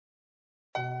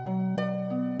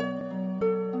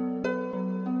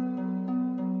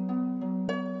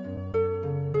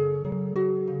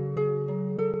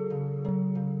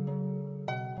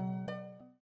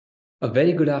A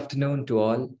very good afternoon to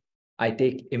all. I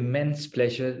take immense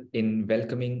pleasure in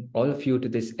welcoming all of you to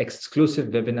this exclusive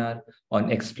webinar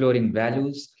on exploring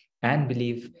values and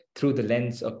belief through the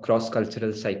lens of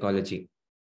cross-cultural psychology.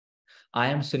 I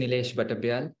am Sunilesh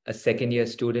Bhattabyal, a second-year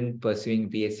student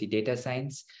pursuing BSc Data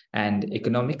Science and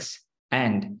Economics,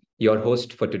 and your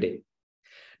host for today.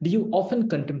 Do you often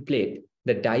contemplate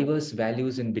the diverse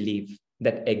values and beliefs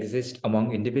that exist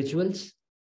among individuals?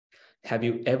 Have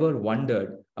you ever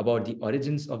wondered about the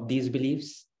origins of these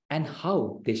beliefs and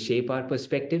how they shape our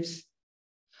perspectives?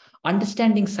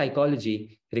 Understanding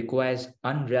psychology requires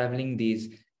unraveling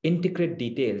these intricate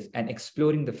details and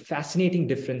exploring the fascinating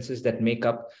differences that make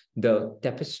up the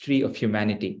tapestry of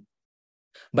humanity.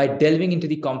 By delving into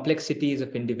the complexities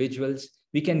of individuals,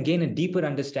 we can gain a deeper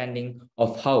understanding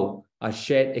of how our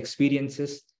shared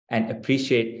experiences and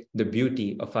appreciate the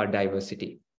beauty of our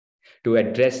diversity. To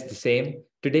address the same,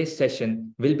 today's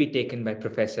session will be taken by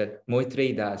Professor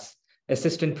Moitrayee,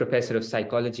 Assistant Professor of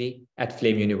Psychology at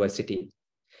Flame University.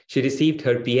 She received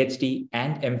her PhD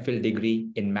and MPhil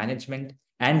degree in Management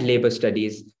and Labor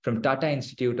Studies from Tata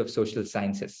Institute of Social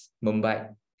Sciences, Mumbai.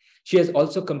 She has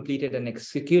also completed an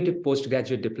executive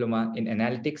postgraduate diploma in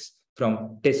analytics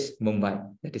from TISS Mumbai,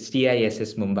 that is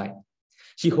TISS Mumbai.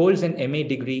 She holds an MA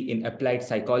degree in applied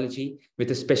psychology with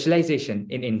a specialization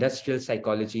in industrial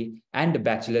psychology and a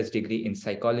bachelor's degree in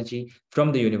psychology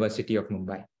from the University of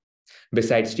Mumbai.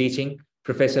 Besides teaching,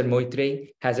 Professor Moitrayee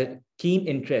has a keen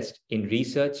interest in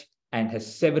research and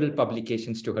has several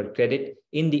publications to her credit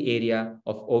in the area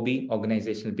of OB,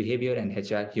 organizational behavior, and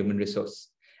HR, human resource,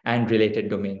 and related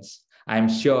domains. I am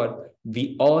sure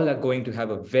we all are going to have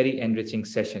a very enriching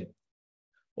session.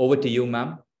 Over to you,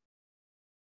 ma'am.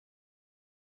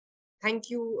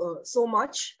 Thank you so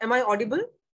much. Am I audible?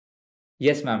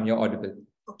 Yes, ma'am, you're audible.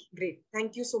 Okay, great.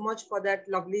 Thank you so much for that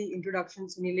lovely introduction,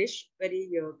 Sunilesh.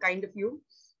 Very kind of you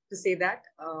to say that.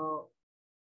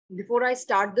 Before I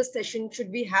start this session, should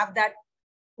we have that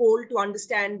poll to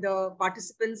understand the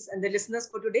participants and the listeners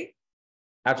for today?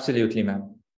 Absolutely,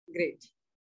 ma'am. Great.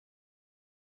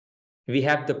 We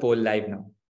have the poll live now.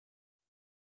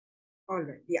 All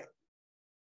right, yeah.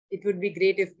 It would be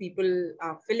great if people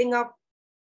are filling up.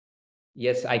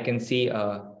 Yes, I can see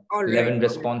 11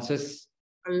 responses.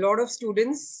 A lot of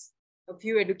students, a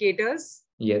few educators.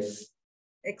 Yes.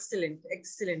 Excellent,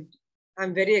 excellent.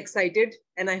 I'm very excited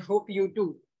and I hope you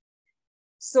too.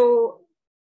 So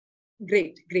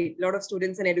great. A lot of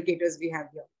students and educators we have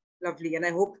here. Lovely. And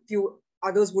I hope few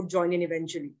others would join in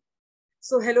eventually.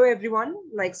 So hello everyone.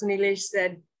 Like Sunilesh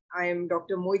said, I am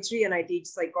Dr. Moitrayee and I teach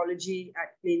psychology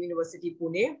at Flame University,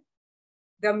 Pune.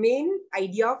 The main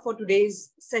idea for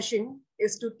today's session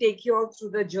is to take you all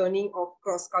through the journey of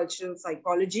cross-cultural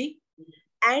psychology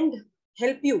and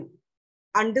help you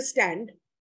understand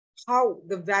how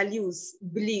the values,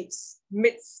 beliefs,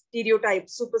 myths,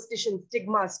 stereotypes, superstitions,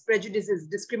 stigmas, prejudices,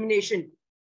 discrimination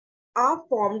are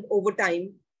formed over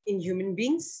time in human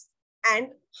beings and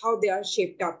how they are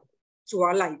shaped up through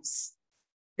our lives.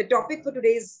 The topic for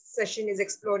today's session is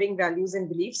exploring values and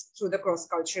beliefs through the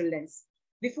cross-cultural lens.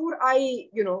 Before I,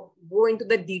 go into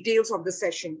the details of the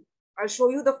session, I'll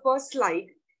show you the first slide,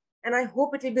 and I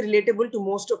hope it will be relatable to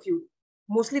most of you,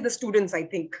 mostly the students, I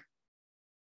think.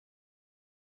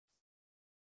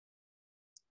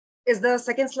 Is the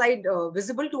second slide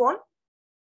visible to all?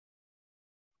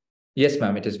 Yes,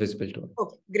 ma'am, it is visible to all.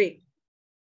 Okay, great.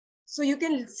 So you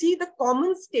can see the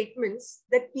common statements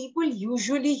that people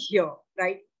usually hear,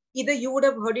 right? Either you would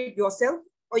have heard it yourself,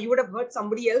 or you would have heard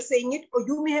somebody else saying it, or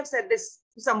you may have said this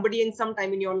to somebody in some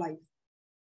time in your life.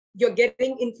 You're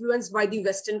getting influenced by the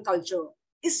Western culture.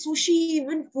 Is sushi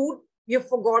even food? You've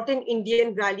forgotten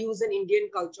Indian values and Indian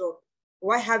culture.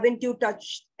 Why haven't you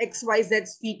touched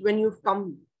XYZ's feet when you've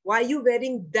come? Why are you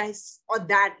wearing this or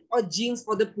that or jeans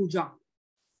for the puja?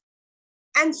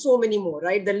 And so many more,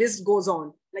 right? The list goes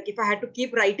on. Like if I had to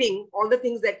keep writing all the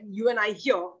things that you and I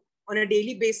hear on a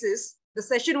daily basis, the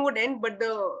session would end, but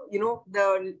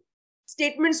the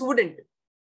statements wouldn't.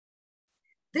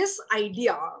 This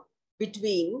idea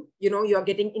between, you're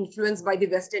getting influenced by the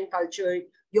Western culture,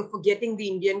 you're forgetting the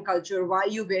Indian culture, why are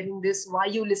you wearing this, why are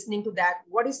you listening to that,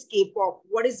 what is K-pop,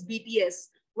 what is BTS,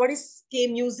 what is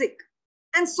K-music,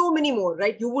 and so many more,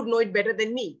 right? You would know it better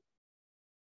than me.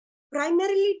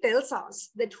 Primarily tells us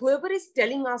that whoever is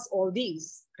telling us all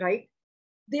these, right,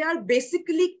 they are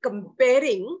basically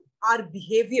comparing our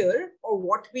behavior or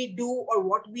what we do or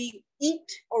what we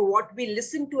eat or what we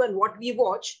listen to and what we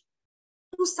watch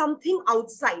to something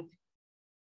outside.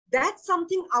 That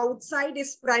something outside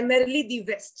is primarily the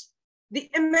West, the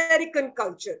American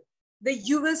culture, the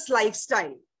US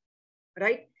lifestyle,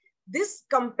 right? this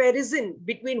comparison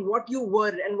between what you were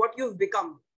and what you've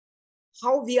become,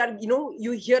 how we are,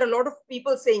 you hear a lot of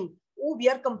people saying, oh, we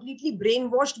are completely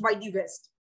brainwashed by the West.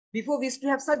 Before we used to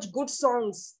have such good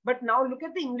songs, but now look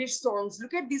at the English songs,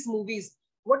 look at these movies.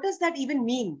 What does that even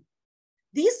mean?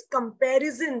 These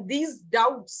comparison, these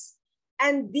doubts,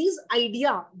 and these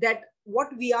idea that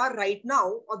what we are right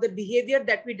now, or the behavior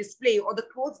that we display, or the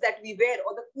clothes that we wear,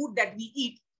 or the food that we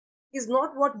eat, is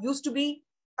not what used to be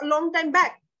a long time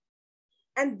back.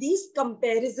 And these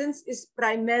comparisons is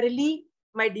primarily,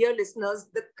 my dear listeners,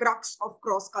 the crux of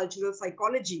cross-cultural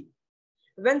psychology.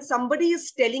 When somebody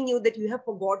is telling you that you have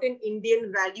forgotten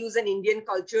Indian values and Indian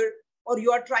culture, or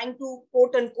you are trying to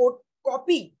quote unquote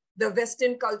copy the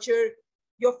Western culture,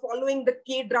 you're following the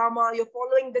K-drama, you're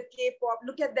following the K-pop,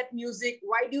 look at that music,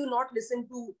 why do you not listen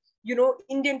to,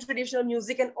 Indian traditional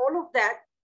music and all of that?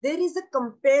 There is a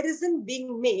comparison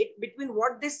being made between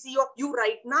what they see of you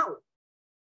right now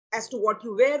as to what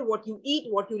you wear, what you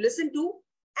eat, what you listen to,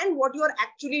 and what you are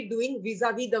actually doing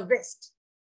vis-a-vis the West.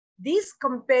 These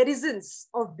comparisons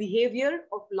of behavior,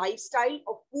 of lifestyle,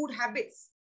 of food habits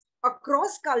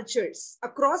across cultures,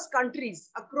 across countries,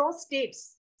 across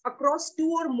states, across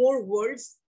two or more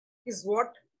worlds is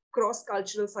what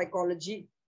cross-cultural psychology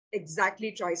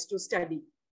exactly tries to study.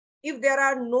 If there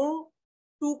are no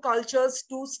two cultures,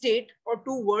 two states, or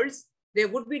two worlds, there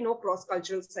would be no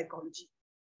cross-cultural psychology.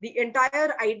 The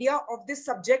entire idea of this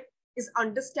subject is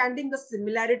understanding the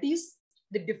similarities,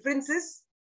 the differences,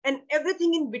 and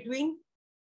everything in between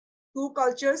two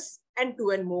cultures and two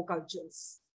and more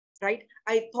cultures, right?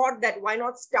 I thought that why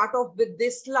not start off with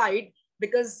this slide,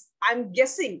 because I'm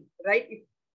guessing, right?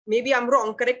 Maybe I'm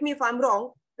wrong, correct me if I'm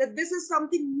wrong, that this is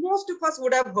something most of us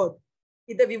would have heard.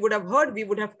 Either we would have heard, we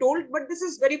would have told, but this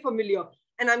is very familiar.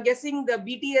 And I'm guessing the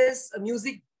BTS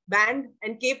music band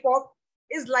and K-pop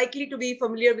is likely to be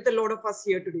familiar with a lot of us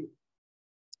here today.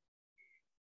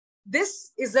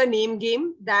 This is a name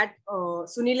game that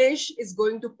Sunilesh is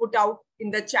going to put out in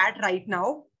the chat right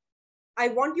now. I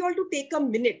want you all to take a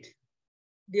minute,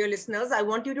 dear listeners. I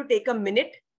want you to take a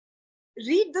minute,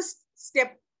 read the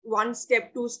step 1,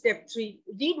 step 2, step 3,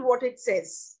 read what it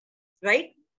says,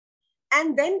 right?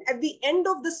 And then at the end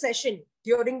of the session,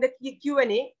 during the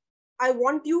Q&A, I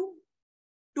want you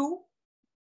to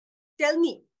tell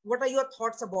me, what are your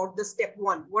thoughts about the step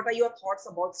 1? What are your thoughts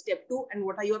about step 2? And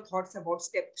what are your thoughts about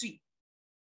step 3?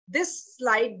 This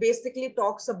slide basically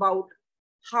talks about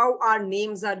how our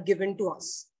names are given to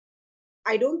us.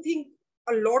 I don't think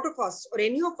a lot of us, or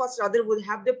any of us rather, would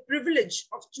have the privilege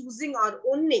of choosing our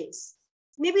own names.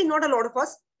 Maybe not a lot of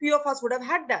us, few of us would have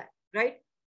had that, right?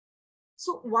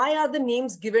 So why are the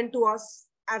names given to us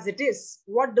as it is?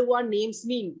 What do our names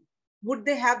mean? Would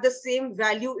they have the same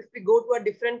value if we go to a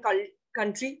different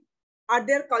country? Are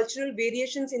there cultural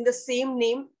variations in the same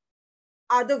name?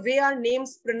 Are the way our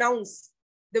names pronounced,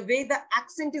 the way the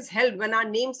accent is held when our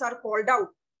names are called out,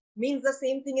 means the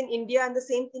same thing in India and the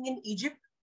same thing in Egypt?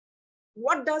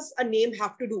 What does a name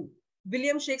have to do?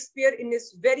 William Shakespeare, in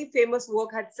his very famous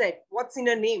work, had said, what's in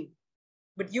a name?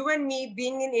 But you and me,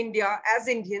 being in India, as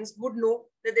Indians, would know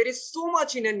that there is so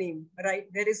much in a name, right?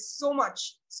 There is so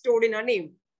much stored in a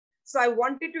name. So I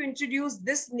wanted to introduce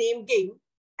this name game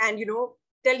and,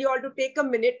 tell you all to take a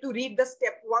minute to read the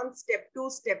step 1, step 2,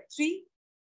 step 3.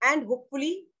 And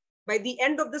hopefully, by the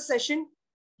end of the session,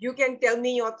 you can tell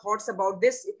me your thoughts about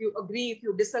this, if you agree, if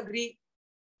you disagree,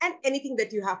 and anything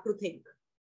that you have to think.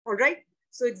 All right?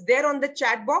 So it's there on the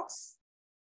chat box.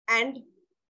 And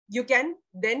you can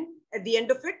then, at the end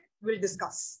of it, we'll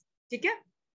discuss. Okay?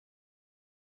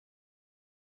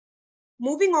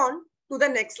 Moving on to the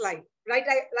next slide, right?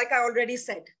 Like I already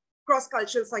said,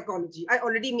 cross-cultural psychology. I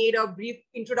already made a brief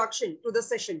introduction to the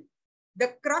session.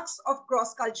 The crux of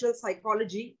cross-cultural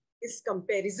psychology is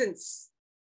comparisons.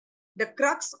 The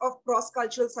crux of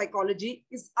cross-cultural psychology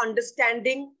is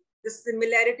understanding the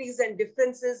similarities and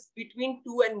differences between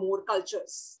two and more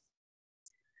cultures.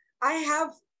 I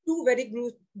have two very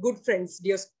good friends,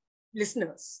 dear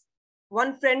listeners.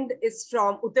 One friend is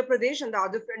from Uttar Pradesh and the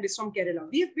other friend is from Kerala.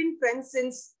 We've been friends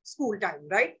since school time,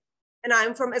 right? And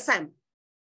I'm from Assam.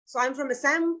 So I'm from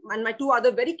Assam and my two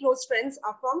other very close friends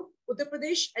are from Uttar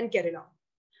Pradesh and Kerala.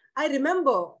 I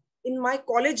remember in my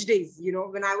college days,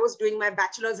 when I was doing my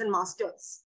bachelor's and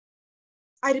master's,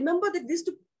 I remember that we used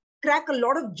to crack a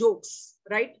lot of jokes,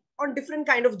 right? On different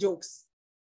kind of jokes.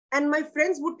 And my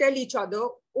friends would tell each other,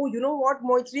 oh, you know what,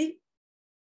 Moitrayee?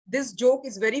 This joke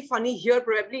is very funny here,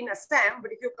 probably in Assam,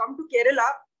 but if you come to Kerala,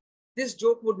 this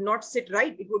joke would not sit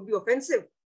right. It would be offensive.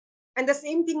 And the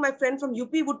same thing my friend from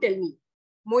UP would tell me.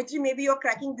 Moitrayee, maybe you're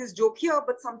cracking this joke here,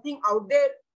 but something out there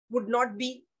would not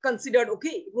be considered okay.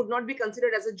 It would not be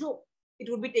considered as a joke. It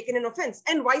would be taken an offense,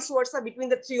 and vice versa between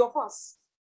the three of us.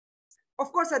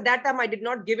 Of course, at that time, I did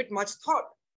not give it much thought.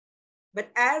 But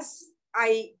as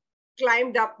I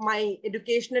climbed up my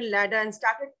educational ladder and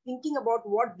started thinking about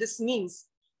what this means,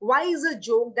 why is a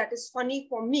joke that is funny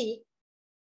for me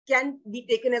can be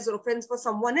taken as an offense for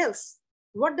someone else?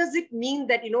 What does it mean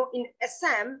that, in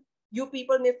Assam, you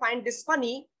people may find this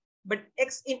funny, but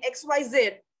in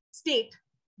XYZ state,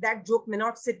 that joke may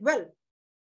not sit well.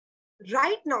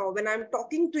 Right now, when I'm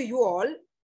talking to you all,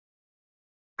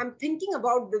 I'm thinking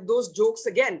about those jokes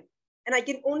again. And I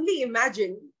can only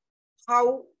imagine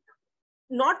how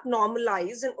not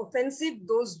normalized and offensive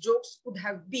those jokes could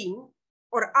have been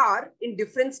or are in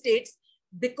different states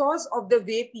because of the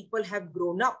way people have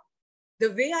grown up.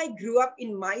 The way I grew up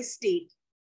in my state,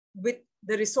 with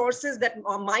the resources that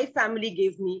my family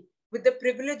gave me, with the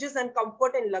privileges and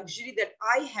comfort and luxury that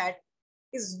I had,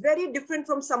 is very different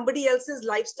from somebody else's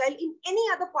lifestyle in any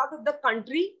other part of the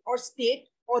country or state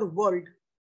or world.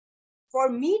 For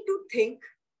me to think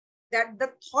that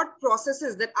the thought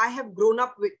processes that I have grown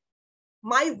up with,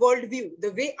 my worldview,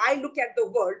 the way I look at the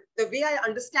world, the way I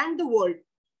understand the world,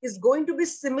 is going to be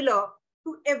similar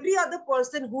to every other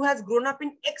person who has grown up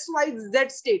in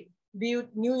XYZ state, be it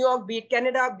New York, be it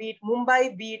Canada, be it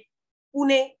Mumbai, be it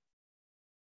Pune,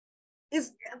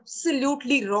 is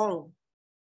absolutely wrong.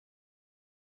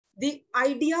 The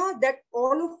idea that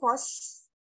all of us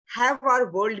have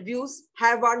our worldviews,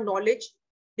 have our knowledge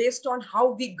based on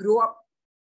how we grow up,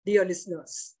 dear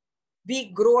listeners. We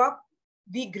grew up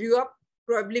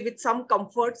probably with some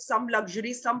comfort, some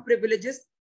luxury, some privileges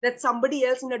that somebody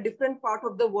else in a different part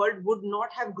of the world would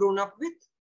not have grown up with.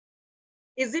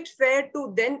 Is it fair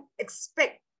to then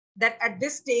expect that at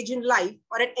this stage in life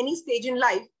or at any stage in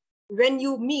life, when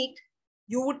you meet,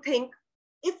 you would think,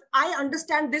 if I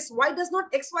understand this, why does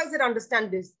not XYZ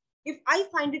understand this? If I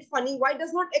find it funny, why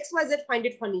does not XYZ find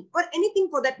it funny? Or anything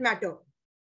for that matter.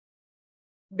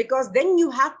 Because then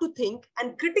you have to think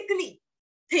and critically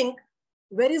think,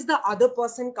 where is the other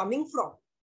person coming from?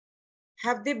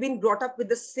 Have they been brought up with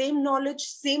the same knowledge,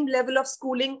 same level of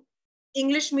schooling,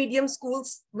 English medium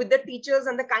schools with the teachers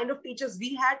and the kind of teachers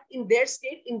we had in their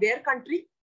state, in their country?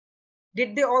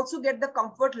 Did they also get the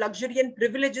comfort, luxury, and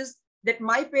privileges that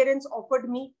my parents offered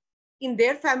me in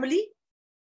their family?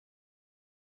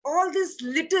 All this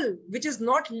little, which is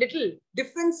not little,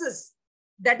 differences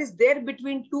that is there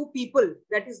between two people,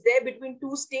 that is there between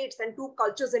two states and two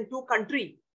cultures and two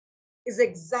countries, is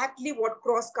exactly what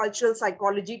cross-cultural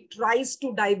psychology tries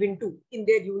to dive into in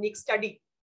their unique study.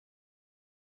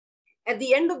 At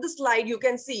the end of the slide, you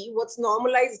can see what's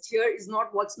normalized here is not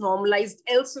what's normalized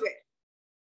elsewhere,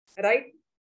 right?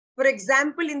 For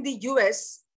example, in the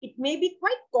US, it may be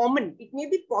quite common, it may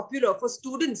be popular for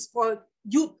students, for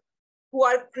youth who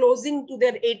are closing to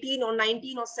their 18 or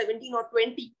 19 or 17 or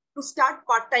 20 to start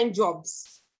part-time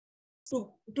jobs, to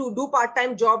do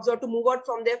part-time jobs or to move out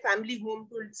from their family home,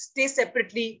 to stay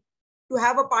separately, to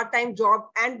have a part-time job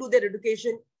and do their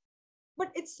education. But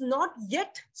it's not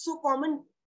yet so common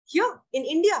here in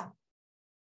India.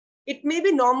 It may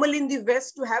be normal in the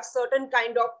West to have certain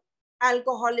kind of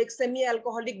alcoholic,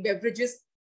 semi-alcoholic beverages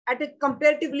at a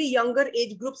comparatively younger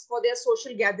age groups for their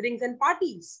social gatherings and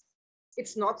parties.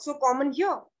 It's not so common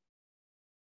here.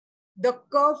 The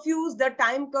curfews, the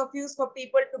time curfews for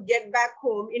people to get back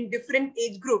home in different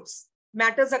age groups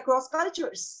matters across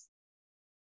cultures.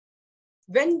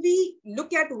 When we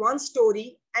look at one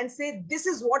story and say, this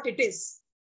is what it is,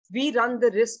 we run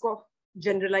the risk of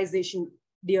generalization,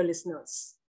 dear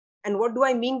listeners. And what do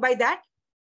I mean by that?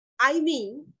 I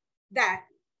mean that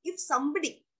if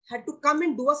somebody had to come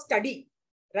and do a study,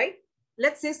 right?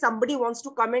 Let's say somebody wants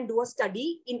to come and do a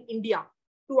study in India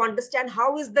to understand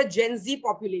how is the Gen Z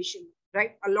population,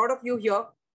 right? A lot of you here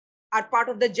are part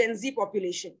of the Gen Z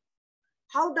population.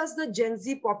 How does the Gen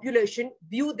Z population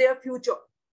view their future?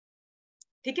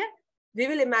 Okay? We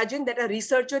will imagine that a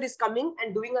researcher is coming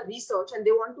and doing a research and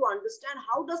they want to understand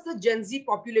how does the Gen Z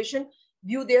population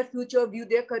view their future, view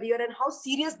their career, and how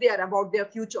serious they are about their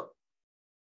future.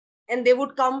 And they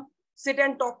would come, sit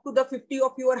and talk to the 50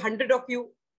 of you or 100 of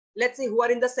you, let's say, who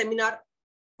are in the seminar.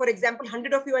 For example,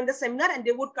 100 of you are in the seminar and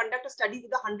they would conduct a study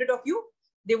with the 100 of you.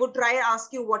 They would try and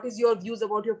ask you, what is your views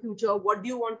about your future? What do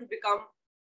you want to become?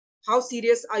 How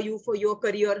serious are you for your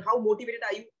career? How motivated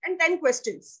are you? And 10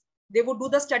 questions. They would do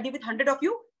the study with 100 of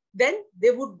you. Then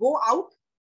they would go out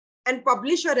and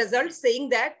publish a result saying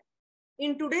that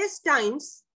in today's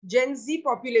times, Gen Z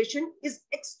population is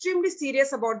extremely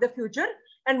serious about the future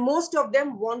and most of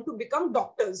them want to become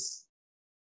doctors.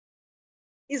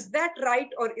 Is that right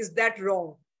or is that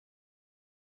wrong?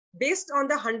 Based on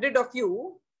the 100 of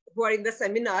you, who are in the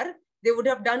seminar, they would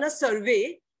have done a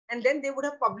survey and then they would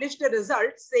have published a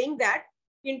result saying that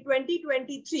in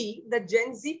 2023, the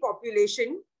Gen Z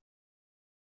population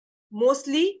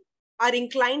mostly are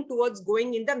inclined towards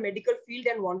going in the medical field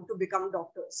and want to become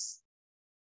doctors.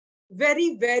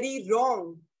 Very, very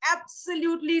wrong.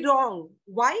 Absolutely wrong.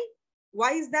 Why?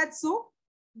 Why is that so?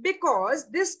 Because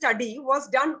this study was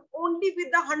done only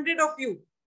with the 100 of you,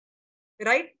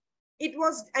 right? It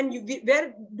was, and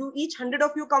where do each 100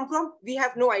 of you come from? We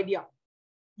have no idea.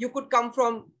 You could come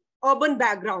from urban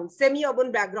background,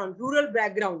 semi-urban background, rural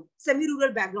background,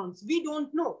 semi-rural backgrounds. We don't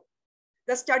know.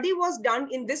 The study was done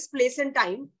in this place and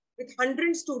time with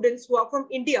 100 students who are from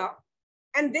India,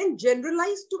 and then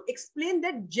generalized to explain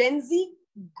that Gen Z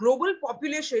global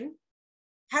population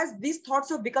has these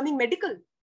thoughts of becoming medical.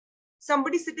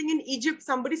 Somebody sitting in Egypt,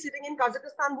 somebody sitting in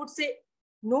Kazakhstan would say,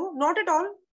 no, not at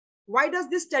all. Why does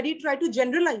this study try to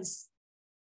generalize?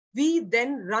 We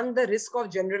then run the risk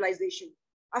of generalization.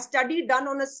 A study done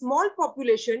on a small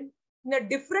population in a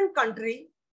different country,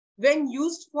 when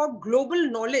used for global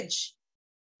knowledge,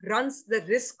 runs the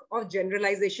risk of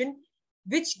generalization,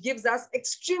 which gives us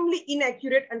extremely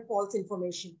inaccurate and false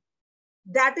information.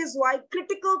 That is why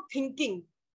critical thinking,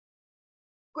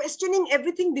 questioning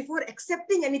everything before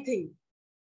accepting anything,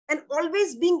 and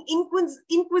always being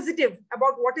inquisitive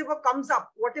about whatever comes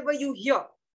up, whatever you hear,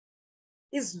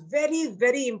 is very,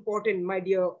 very important, my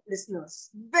dear listeners.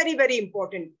 Very, very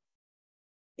important.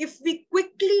 If we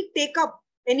quickly take up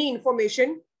any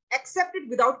information, accept it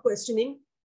without questioning,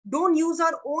 don't use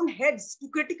our own heads to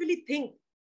critically think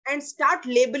and start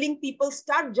labeling people,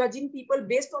 start judging people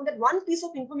based on that one piece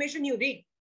of information you read,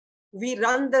 we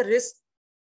run the risk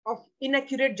of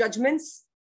inaccurate judgments,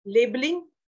 labeling,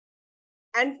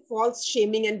 and false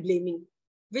shaming and blaming,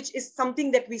 which is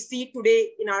something that we see today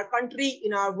in our country,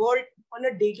 in our world, on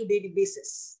a day-to-day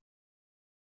basis,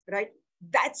 right?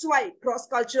 That's why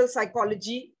cross-cultural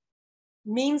psychology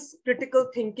means critical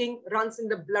thinking runs in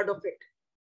the blood of it.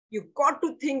 You've got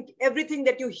to think everything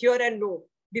that you hear and know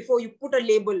before you put a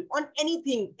label on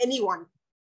anything, anyone,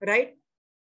 right?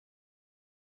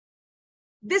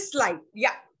 This slide,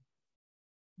 yeah.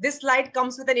 This slide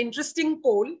comes with an interesting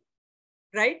poll,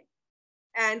 right?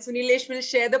 And Sunilesh will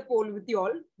share the poll with you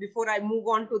all before I move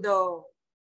on to the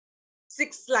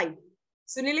 6th slide.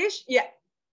 Sunilesh, yeah,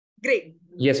 great.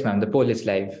 Yes, ma'am, the poll is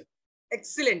live.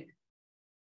 Excellent.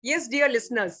 Yes, dear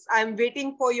listeners, I'm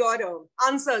waiting for your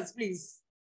answers, please.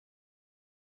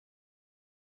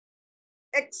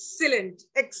 Excellent,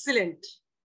 excellent.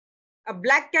 A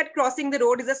black cat crossing the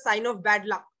road is a sign of bad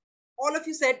luck. All of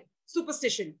you said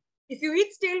superstition. If you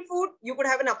eat stale food, you could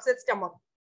have an upset stomach.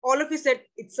 All of you said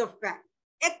it's a fact.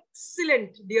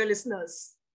 Excellent, dear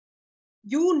listeners.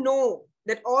 You know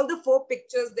that all the 4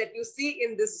 pictures that you see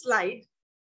in this slide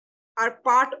are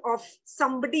part of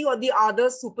somebody or the other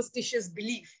superstitious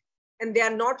belief, and they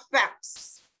are not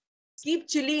facts. Keep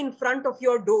chili in front of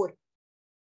your door.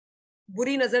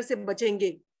 Buri nazar se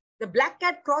bachenge. The black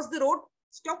cat crossed the road,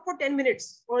 stop for 10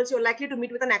 minutes, or else you're likely to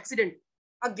meet with an accident.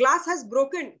 A glass has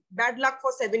broken, bad luck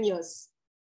for 7 years.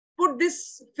 Put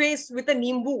this face with a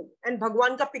Nimbu and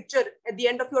Bhagwan ka picture at the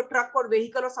end of your truck or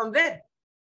vehicle or somewhere.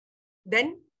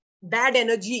 Then bad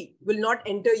energy will not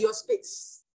enter your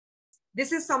space.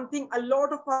 This is something a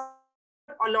lot of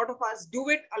us do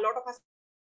it, a lot of us.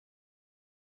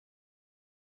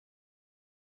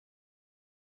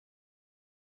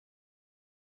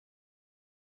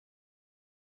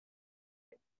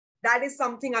 That is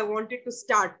something I wanted to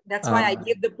start. That's why I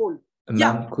gave the poll.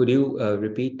 Ma'am, could you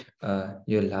repeat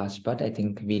your last part? I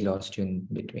think we lost you in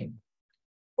between.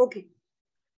 Okay.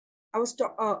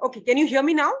 Okay. Can you hear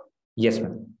me now? Yes,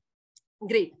 ma'am.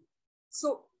 Great.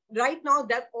 So right now,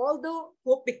 that all the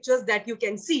 4 pictures that you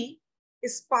can see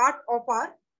is part of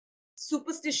our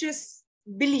superstitious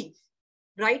belief,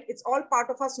 right? It's all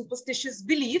part of our superstitious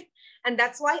belief. And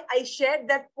that's why I shared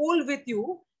that poll with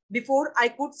you before I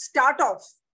could start off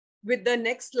with the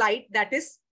next slide, that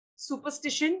is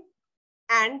superstition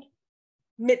and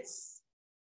myths.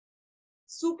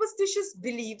 Superstitious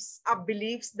beliefs are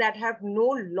beliefs that have no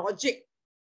logic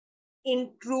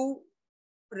in true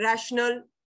rational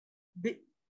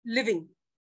living.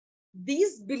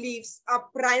 These beliefs are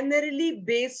primarily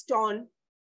based on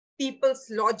people's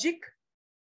logic,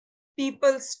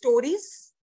 people's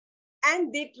stories,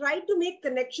 and they try to make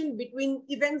connection between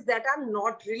events that are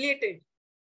not related.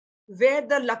 Wear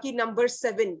the lucky number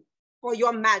 7 for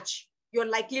your match, you're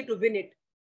likely to win it.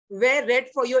 Wear red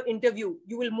for your interview,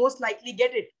 you will most likely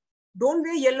get it. Don't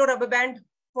wear yellow rubber band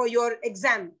for your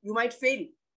exam, you might fail.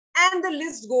 And the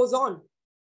list goes on.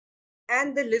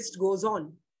 And the list goes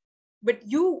on. But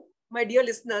you my dear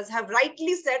listeners, have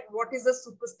rightly said what is a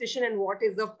superstition and what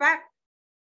is a fact.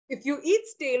 If you eat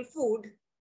stale food,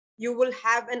 you will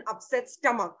have an upset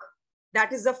stomach.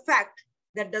 That is a fact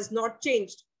that does not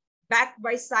change. Backed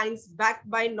by science, backed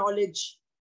by knowledge,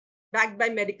 backed by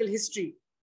medical history.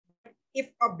 If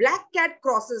a black cat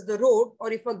crosses the road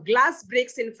or if a glass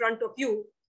breaks in front of you,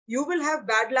 you will have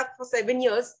bad luck for 7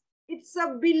 years. It's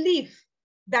a belief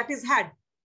that is had.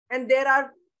 And there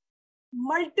are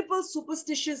multiple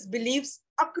superstitious beliefs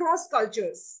across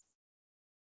cultures.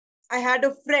 I had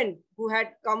a friend who had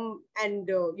come and,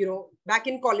 back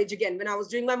in college again when I was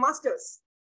doing my master's.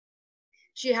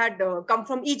 She had come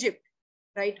from Egypt,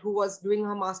 right, who was doing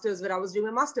her master's where I was doing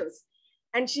my master's.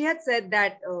 And she had said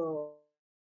that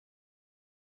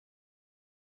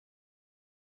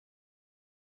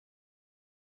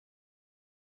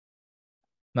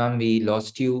Ma'am, we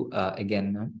lost you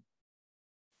again, ma'am.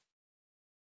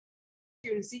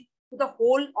 to the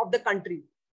whole of the country.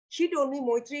 She told me,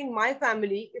 Moitrayee, in my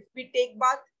family, if we take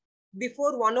bath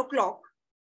before 1 o'clock,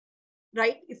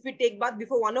 right? If we take bath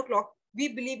before 1 o'clock, we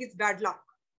believe it's bad luck.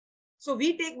 So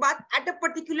we take bath at a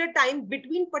particular time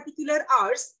between particular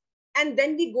hours, and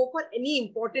then we go for any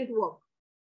important work.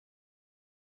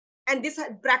 And this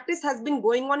practice has been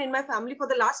going on in my family for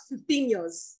the last 15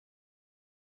 years.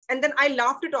 And then I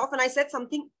laughed it off and I said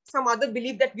some other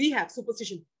belief that we have,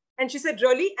 superstition. And she said,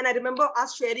 really? And I remember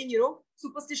us sharing,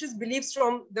 superstitious beliefs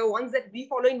from the ones that we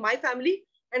follow in my family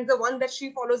and the one that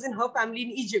she follows in her family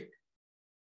in Egypt.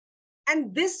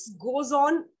 And this goes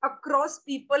on across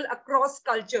people, across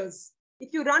cultures. If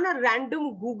you run a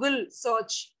random Google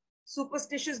search,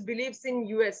 superstitious beliefs in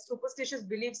US, superstitious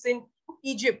beliefs in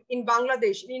Egypt, in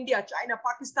Bangladesh, in India, China,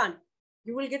 Pakistan,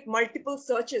 you will get multiple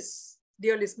searches,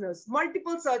 dear listeners,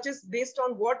 multiple searches based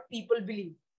on what people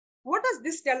believe. What does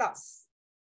this tell us?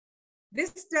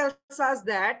 This tells us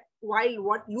that while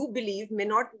what you believe may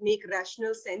not make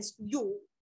rational sense to you,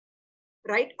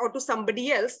 right, or to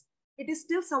somebody else, it is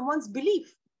still someone's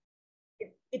belief.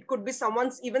 It could be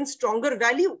someone's even stronger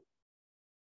value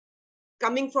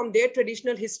coming from their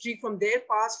traditional history, from their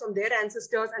past, from their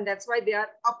ancestors, and that's why they are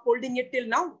upholding it till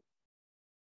now.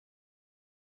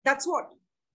 That's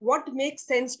what makes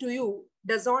sense to you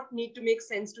does not need to make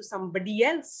sense to somebody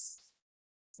else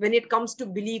when it comes to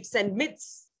beliefs and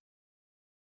myths.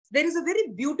 There is a very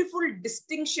beautiful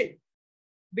distinction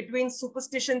between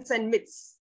superstitions and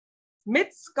myths.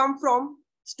 Myths come from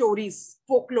stories,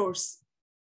 folklores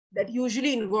that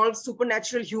usually involve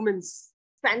supernatural humans,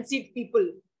 fancied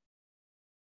people.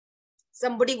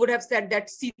 Somebody would have said that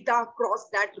Sita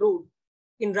crossed that road.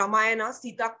 In Ramayana,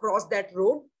 Sita crossed that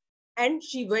road and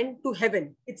she went to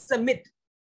heaven. It's a myth,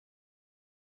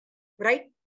 right?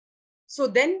 So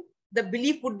then the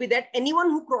belief would be that anyone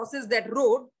who crosses that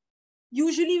road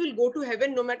usually will go to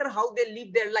heaven no matter how they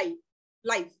live their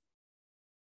life.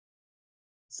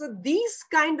 So these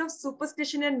kind of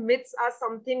superstition and myths are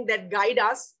something that guide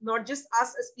us, not just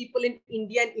us as people in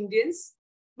India and Indians,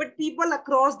 but people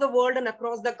across the world and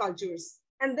across the cultures.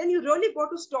 And then you really got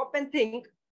to stop and think,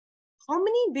 how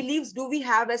many beliefs do we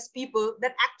have as people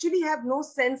that actually have no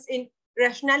sense in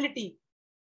rationality,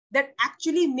 that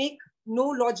actually make no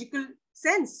logical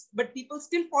sense, but people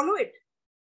still follow it?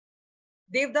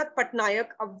 Devdutt Patnaik,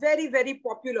 a very, very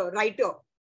popular writer,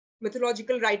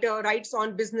 mythological writer, writes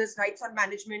on business, writes on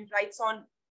management, writes on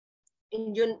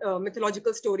Indian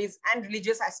mythological stories and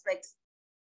religious aspects,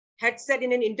 had said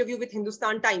in an interview with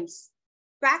Hindustan Times,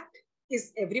 fact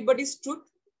is everybody's truth,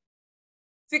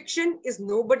 fiction is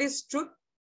nobody's truth,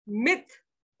 myth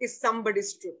is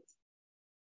somebody's truth,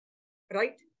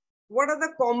 right? What are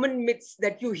the common myths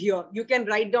that you hear? You can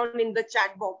write down in the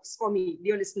chat box for me,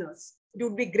 dear listeners. It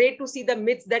would be great to see the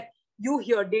myths that you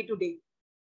hear day to day.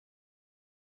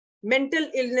 Mental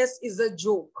illness is a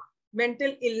joke.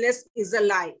 Mental illness is a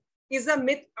lie. Is a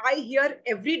myth I hear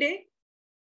every day,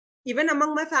 even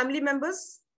among my family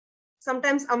members,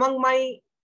 sometimes among my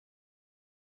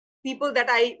people that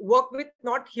I work with,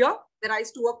 not here, that I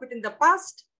used to work with in the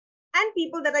past, and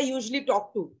people that I usually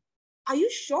talk to. Are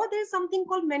you sure there's something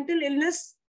called mental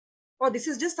illness? Or this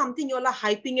is just something you all are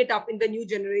hyping it up in the new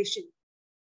generation?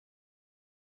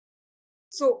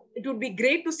 So it would be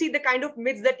great to see the kind of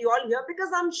myths that you all hear, because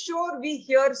I'm sure we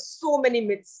hear so many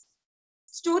myths.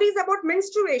 Stories about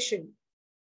menstruation,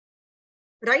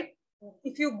 right?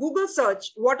 If you Google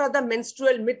search, what are the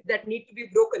menstrual myths that need to be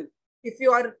broken? If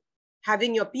you are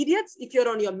having your periods, if you're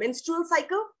on your menstrual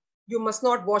cycle, you must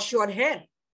not wash your hair,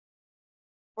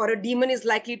 or a demon is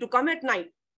likely to come at night.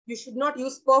 You should not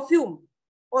use perfume,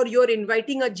 or you're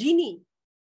inviting a genie.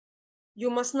 You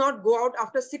must not go out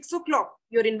after 6 o'clock.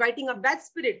 You're inviting a bad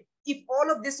spirit. If all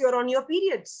of this, you're on your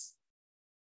periods.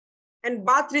 And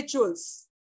bath rituals,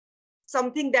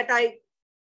 something that I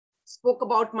spoke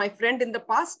about my friend in the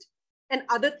past. And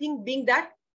other thing being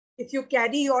that if you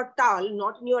carry your towel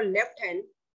not in your left hand,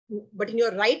 but in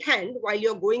your right hand while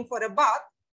you're going for a bath,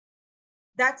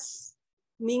 that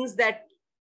means that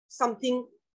something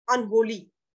unholy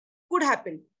could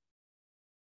happen.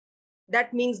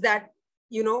 That means that,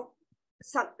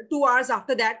 2 hours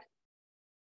after that,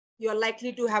 you're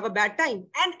likely to have a bad time.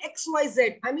 And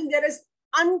XYZ. I mean, there is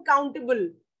uncountable,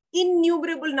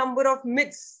 innumerable number of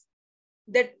myths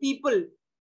that people,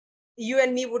 you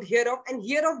and me, would hear of and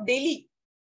hear of daily,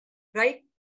 right?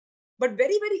 But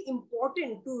very, very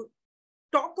important to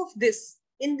talk of this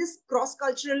in this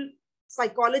cross-cultural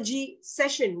psychology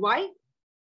session. Why?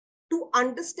 To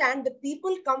understand that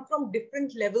people come from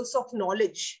different levels of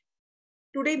knowledge.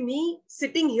 Today, me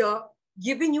sitting here,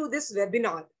 giving you this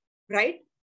webinar, right?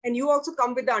 And you also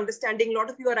come with the understanding. A lot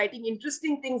of you are writing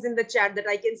interesting things in the chat that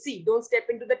I can see. Don't step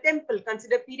into the temple.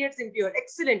 Consider periods impure.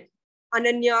 Excellent.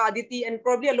 Ananya, Aditi, and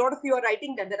probably a lot of you are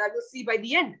writing that I will see by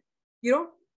the end,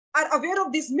 are aware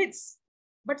of these myths.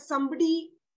 But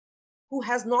somebody who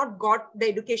has not got the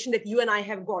education that you and I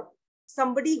have got,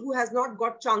 somebody who has not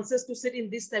got chances to sit in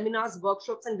these seminars,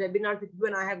 workshops, and webinars that you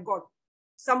and I have got,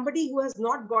 somebody who has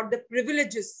not got the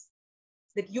privileges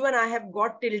that you and I have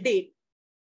got till date,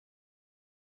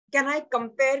 can I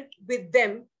compare with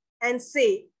them and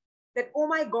say that, oh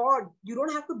my God, you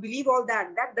don't have to believe all that.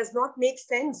 That does not make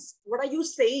sense. What are you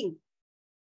saying?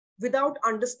 Without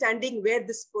understanding where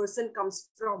this person comes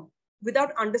from,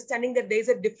 without understanding that there's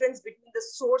a difference between the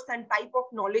source and type of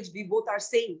knowledge we both are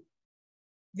saying.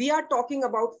 We are talking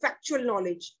about factual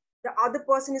knowledge. The other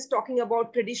person is talking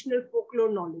about traditional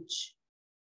folklore knowledge.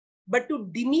 But to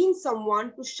demean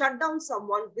someone, to shut down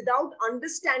someone without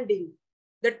understanding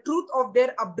the truth of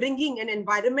their upbringing and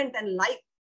environment and life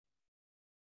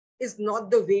is not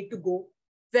the way to go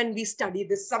when we study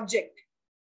this subject.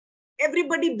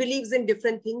 Everybody believes in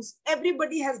different things.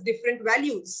 Everybody has different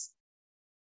values.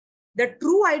 The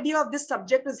true idea of this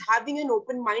subject is having an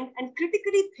open mind and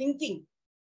critically thinking.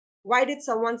 Why did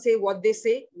someone say what they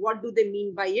say? What do they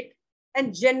mean by it?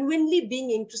 And genuinely being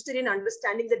interested in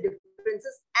understanding the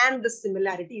differences and the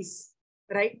similarities,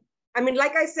 right? I mean,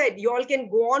 like I said, you all can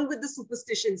go on with the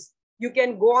superstitions. You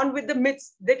can go on with the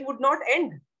myths that would not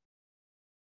end.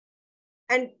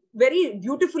 And very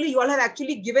beautifully, you all have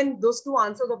actually given those two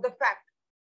answers of the fact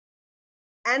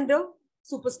and the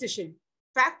superstition.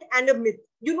 Fact and a myth.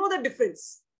 You know the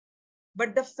difference.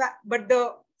 But the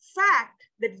fact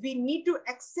that we need to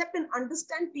accept and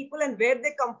understand people and where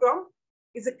they come from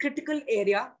is a critical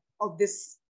area of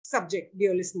this subject,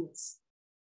 dear listeners.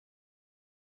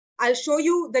 I'll show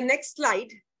you the next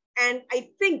slide. And I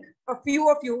think a few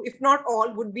of you, if not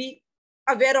all, would be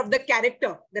aware of the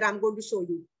character that I'm going to show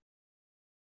you.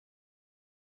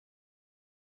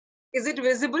 Is it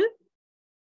visible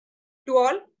to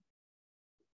all?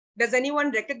 Does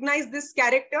anyone recognize this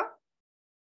character?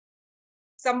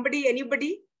 Somebody,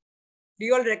 anybody? Do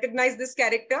you all recognize this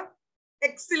character?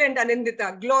 Excellent,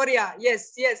 Anindita. Gloria.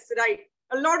 Yes, right.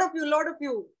 A lot of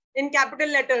you in capital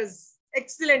letters.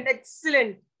 Excellent,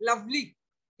 excellent. Lovely.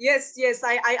 Yes,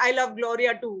 I love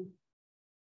Gloria too.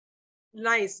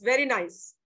 Nice, very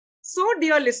nice. So,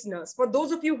 dear listeners, for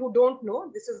those of you who don't know,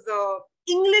 this is the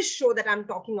English show that I'm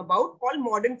talking about called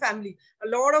Modern Family. A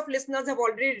lot of listeners have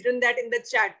already written that in the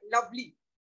chat. Lovely.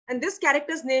 And this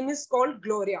character's name is called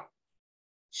Gloria.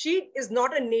 She is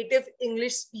not a native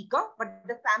English speaker, but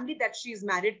the family that she is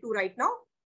married to right now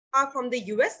are from the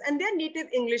US and they're native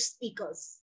English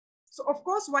speakers. So, of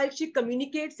course, while she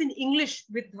communicates in English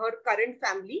with her current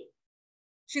family,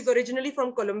 she's originally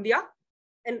from Colombia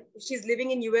and she's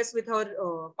living in US with her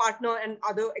partner and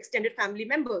other extended family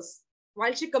members.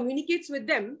 While she communicates with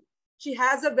them, she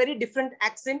has a very different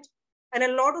accent. And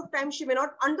a lot of times she may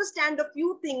not understand a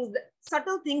few things,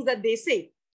 subtle things that they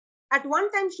say. At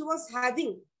one time, she was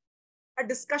having a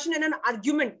discussion and an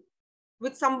argument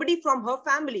with somebody from her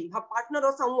family, her partner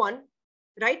or someone,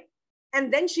 right?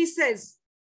 And then she says,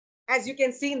 as you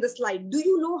can see in the slide, do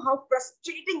you know how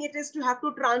frustrating it is to have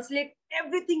to translate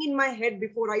everything in my head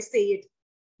before I say it?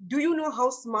 Do you know how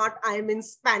smart I am in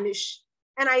Spanish?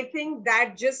 And I think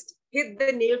that just hit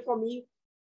the nail for me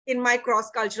in my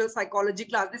cross-cultural psychology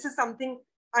class. This is something,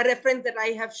 a reference that I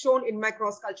have shown in my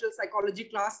cross-cultural psychology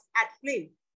class at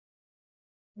Flame.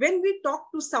 When we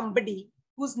talk to somebody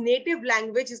whose native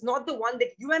language is not the one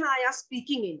that you and I are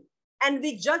speaking in, and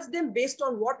we judge them based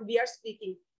on what we are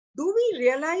speaking, do we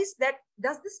realize that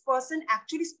does this person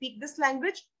actually speak this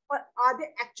language, or are they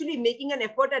actually making an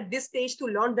effort at this stage to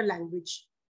learn the language?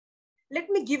 Let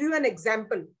me give you an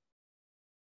example.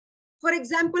 For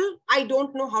example, I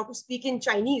don't know how to speak in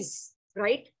Chinese,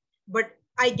 right? But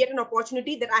I get an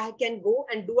opportunity that I can go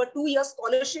and do a 2-year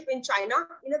scholarship in China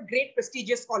in a great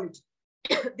prestigious college.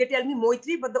 They tell me,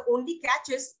 Moitrayee, but the only catch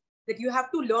is that you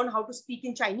have to learn how to speak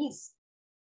in Chinese.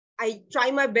 I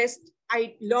try my best.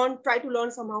 I try to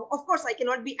learn somehow. Of course, I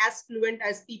cannot be as fluent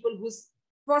as people whose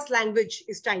first language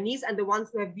is Chinese and the ones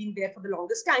who have been there for the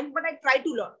longest time, but I try to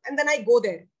learn and then I go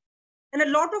there. And a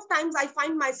lot of times I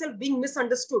find myself being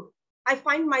misunderstood. I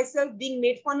find myself being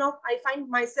made fun of. I find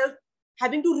myself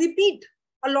having to repeat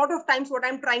a lot of times what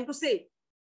I'm trying to say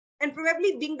and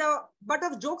probably being the butt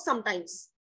of jokes sometimes.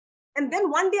 And then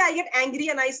one day I get angry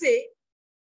and I say,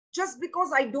 just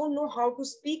because I don't know how to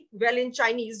speak well in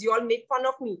Chinese, you all make fun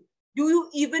of me. Do you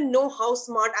even know how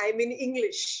smart I am in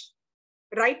English?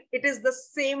 Right? It is the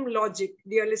same logic,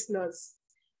 dear listeners,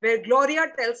 where Gloria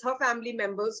tells her family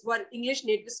members who are English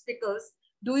native speakers,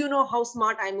 do you know how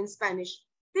smart I am in Spanish?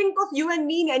 Think of you and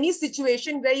me in any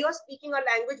situation where you are speaking a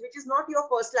language which is not your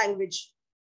first language.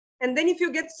 And then if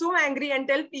you get so angry and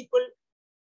tell people,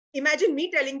 imagine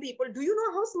me telling people, do you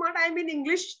know how smart I am in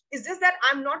English? It's just that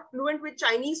I'm not fluent with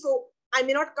Chinese, so I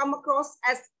may not come across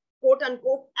as quote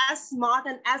unquote as smart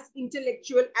and as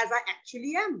intellectual as I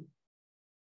actually am.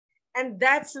 And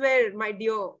that's where, my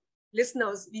dear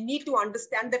listeners, we need to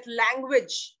understand that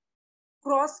language,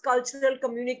 cross-cultural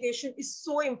communication is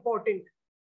so important.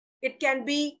 It can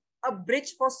be a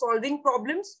bridge for solving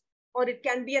problems, or it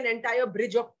can be an entire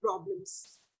bridge of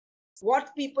problems.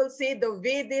 What people say, the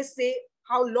way they say,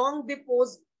 how long they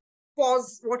pause,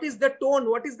 what is the tone,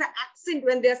 what is the accent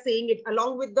when they're saying it,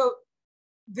 along with the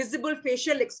visible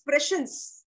facial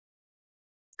expressions,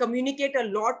 communicate a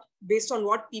lot based on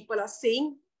what people are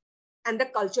saying and the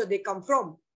culture they come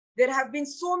from. There have been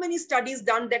so many studies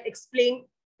done that explain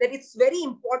that it's very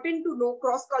important to know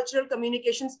cross-cultural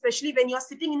communication, especially when you're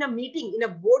sitting in a meeting, in a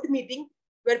board meeting,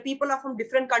 where people are from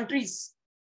different countries,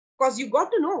 because you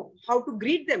got to know how to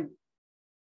greet them.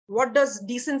 What does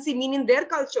decency mean in their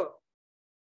culture?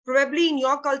 Probably in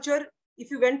your culture, if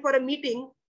you went for a meeting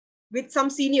with some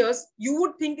seniors, you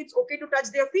would think it's okay to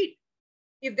touch their feet.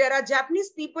 If there are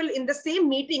Japanese people in the same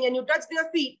meeting and you touch their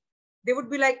feet, they would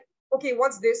be like, okay,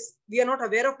 what's this? We are not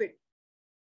aware of it.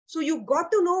 So you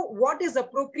got to know what is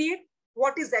appropriate,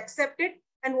 what is accepted,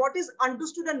 and what is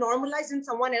understood and normalized in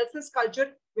someone else's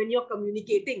culture when you're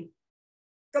communicating.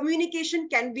 Communication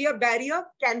can be a barrier,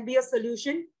 can be a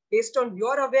solution based on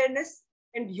your awareness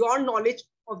and your knowledge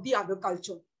of the other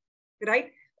culture,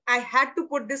 right? I had to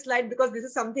put this slide because this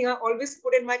is something I always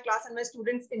put in my class and my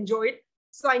students enjoy it.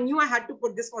 So I knew I had to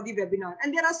put this for the webinar.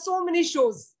 And there are so many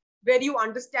shows where you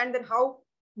understand that how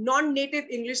non-native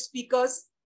English speakers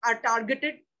are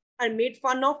targeted and made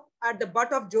fun of at the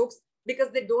butt of jokes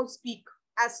because they don't speak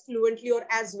as fluently or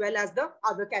as well as the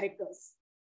other characters.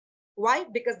 Why?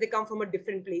 Because they come from a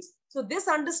different place. So this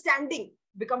understanding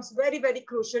becomes very, very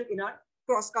crucial in our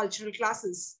cross-cultural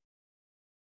classes.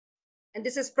 And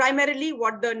this is primarily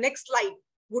what the next slide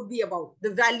would be about, the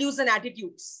values and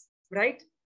attitudes, right?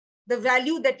 The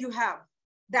value that you have,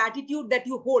 the attitude that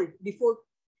you hold before,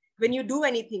 when you do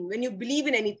anything, when you believe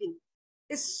in anything,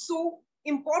 is so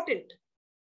important.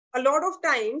 A lot of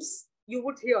times you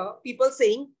would hear people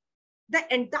saying, the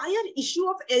entire issue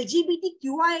of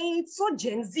LGBTQIA is so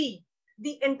Gen Z.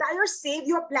 The entire save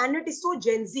your planet is so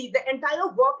Gen Z. The entire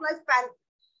work-life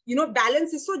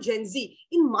balance is so Gen Z.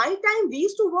 In my time, we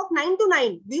used to work 9 to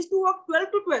 9. We used to work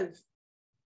 12 to 12.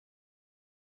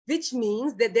 Which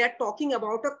means that they are talking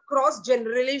about a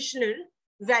cross-generational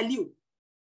value.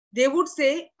 They would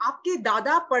say, aapke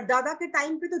dada, pardada ke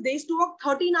time pe to they used to work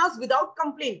 13 hours without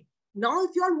complaint. Now,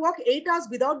 if you all work 8 hours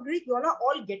without break, you all are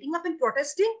all getting up and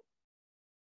protesting.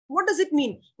 What does it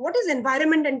mean? What is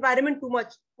environment too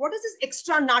much? What is this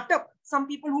extra natak? Some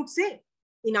people would say.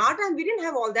 In our time, we didn't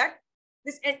have all that.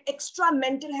 This extra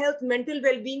mental health, mental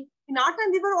well-being. In our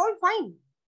time, we were all fine.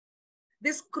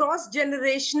 This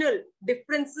cross-generational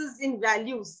differences in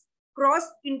values,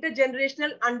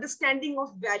 cross-intergenerational understanding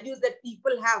of values that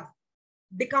people have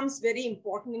becomes very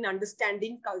important in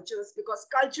understanding cultures because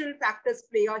cultural factors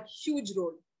play a huge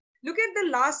role. Look at the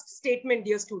last statement,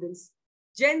 dear students.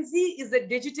 Gen Z is a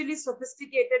digitally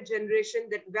sophisticated generation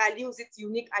that values its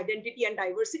unique identity and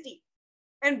diversity.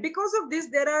 And because of this,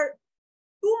 there are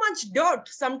too much dirt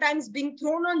sometimes being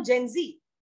thrown on Gen Z.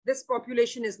 This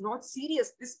population is not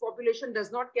serious. This population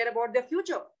does not care about their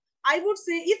future. I would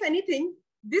say, if anything,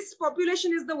 this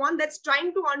population is the one that's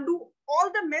trying to undo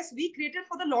all the mess we created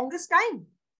for the longest time.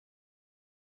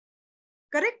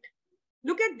 Correct?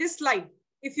 Look at this slide.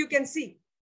 If you can see,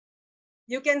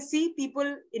 you can see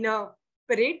people in a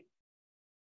parade.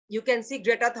 You can see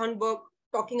Greta Thunberg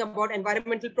talking about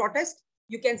environmental protest.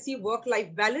 You can see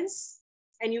work-life balance,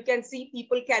 and you can see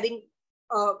people carrying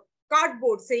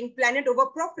cardboard saying planet over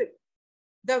profit.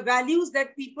 The values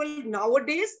that people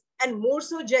nowadays, and more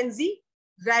so Gen Z,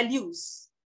 values.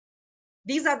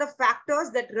 These are the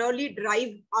factors that really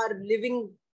drive our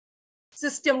living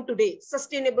system today.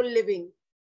 Sustainable living,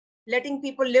 letting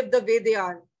people live the way they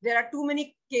are. There are too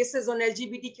many cases on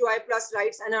LGBTQI+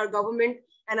 rights, and our government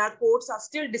and our courts are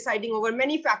still deciding over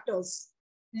many factors.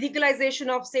 Legalization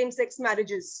of same-sex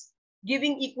marriages,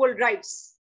 giving equal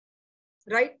rights,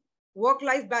 right?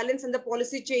 Work-life balance and the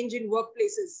policy change in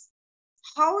workplaces.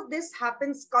 How this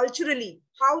happens culturally,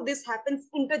 how this happens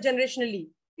intergenerationally,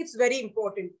 it's very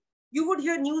important. You would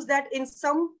hear news that in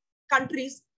some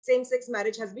countries, same-sex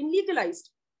marriage has been legalized.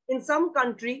 In some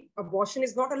country, abortion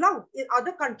is not allowed. In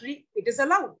other country, it is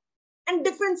allowed. And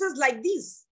differences like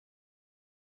these.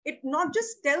 It not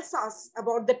just tells us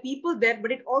about the people there,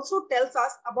 but it also tells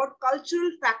us about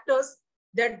cultural factors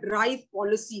that drive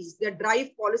policies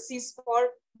for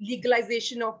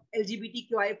legalization of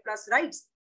LGBTQI+ rights,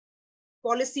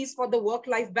 policies for the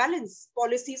work-life balance,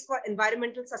 policies for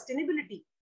environmental sustainability.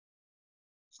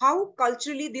 How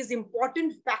culturally these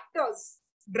important factors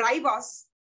drive us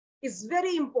is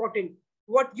very important.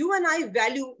 What you and I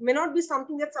value may not be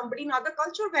something that somebody in other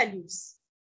culture values.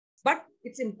 But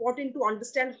it's important to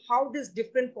understand how these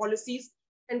different policies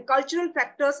and cultural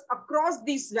factors across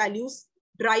these values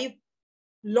drive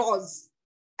laws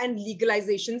and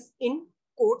legalizations in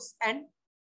courts and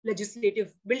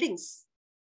legislative buildings.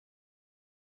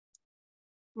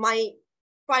 My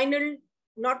final,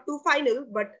 not too final,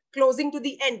 but closing to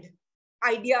the end,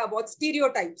 idea about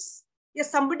stereotypes. Yes,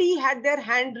 somebody had their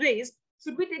hand raised.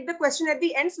 Should we take the question at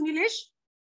the end, Sunilesh?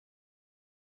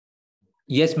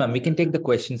 Yes, ma'am. We can take the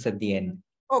questions at the end.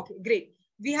 Okay, great.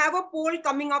 We have a poll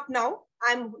coming up now.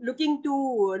 I'm looking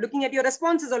at your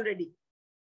responses already.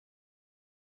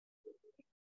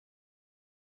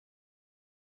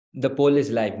 The poll is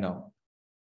live now.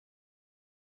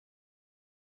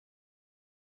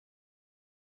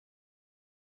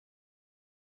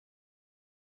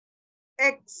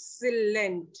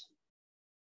 Excellent.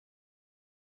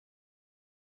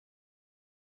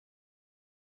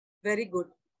 Very good.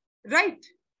 Right.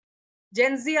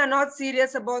 Gen Z are not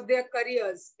serious about their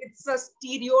careers. It's a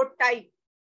stereotype.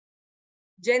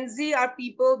 Gen Z are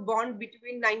people born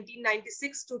between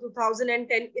 1996 to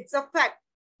 2010. It's a fact.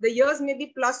 The years may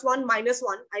be +1,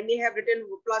 -1. I may have written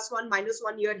 +1,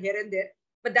 -1 year here and there,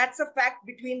 but that's a fact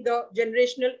between the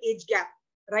generational age gap,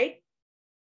 right?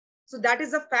 So that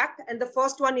is a fact. And the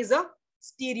first one is a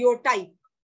stereotype.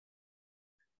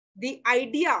 The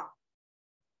idea,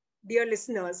 dear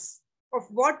listeners, of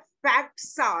what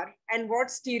facts are and what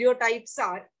stereotypes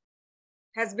are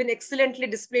has been excellently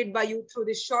displayed by you through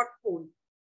this short poll.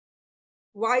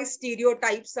 Why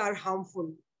stereotypes are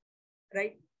harmful,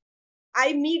 right?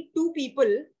 I meet 2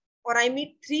 people or I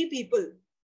meet 3 people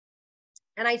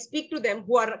and I speak to them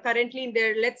who are currently in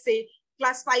their, let's say,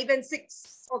 class 5 and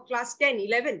 6 or class 10,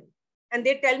 11, and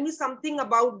they tell me something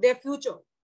about their future.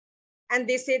 And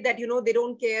they say that, they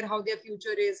don't care how their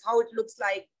future is, how it looks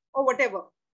like, or whatever.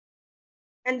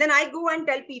 And then I go and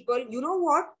tell people, you know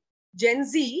what? Gen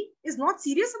Z is not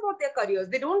serious about their careers.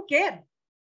 They don't care.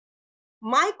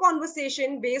 My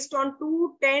conversation based on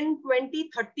 2, 10,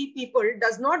 20, 30 people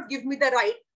does not give me the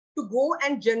right to go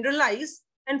and generalize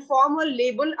and form a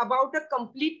label about a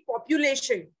complete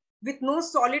population with no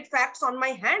solid facts on my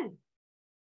hand.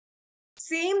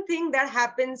 Same thing that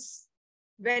happens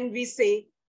when we say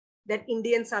that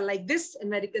Indians are like this,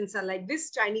 Americans are like this,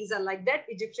 Chinese are like that,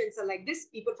 Egyptians are like this,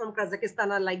 people from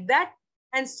Kazakhstan are like that,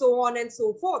 and so on and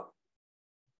so forth.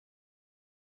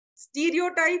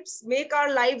 Stereotypes make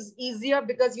our lives easier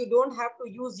because you don't have to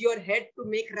use your head to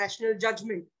make rational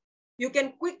judgment. You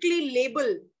can quickly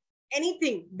label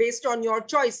anything based on your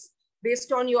choice,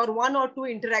 based on your 1 or 2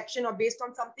 interaction, or based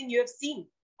on something you have seen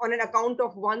on an account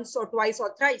of once or twice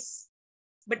or thrice.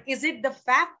 But is it the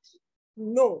fact?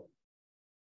 No.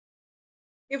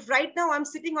 If right now I'm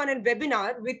sitting on a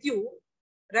webinar with you,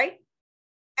 right?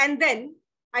 And then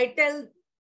I tell,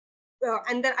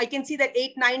 and then I can see that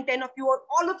 8, 9, 10 of you, or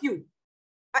all of you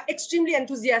are extremely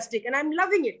enthusiastic and I'm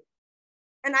loving it.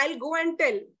 And I'll go and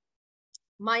tell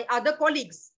my other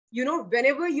colleagues,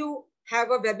 whenever you have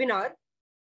a webinar,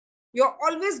 you're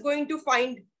always going to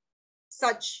find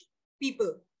such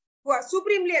people who are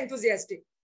supremely enthusiastic.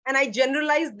 And I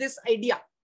generalize this idea.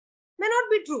 May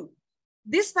not be true.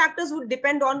 These factors would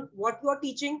depend on what you're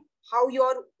teaching, how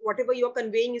whatever you're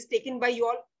conveying is taken by you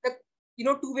all, the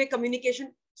two-way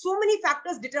communication. So many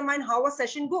factors determine how a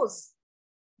session goes.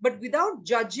 But without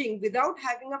judging, without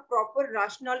having a proper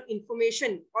rational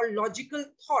information or logical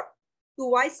thought to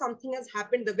why something has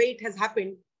happened the way it has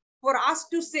happened, for us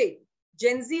to say,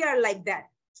 Gen Z are like that,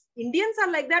 Indians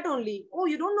are like that only. Oh,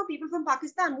 you don't know people from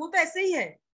Pakistan, wo to aise hi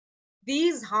hai.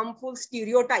 These harmful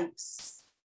stereotypes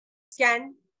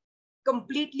can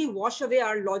completely wash away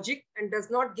our logic and does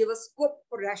not give us scope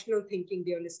for rational thinking,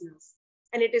 dear listeners.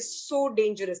 And it is so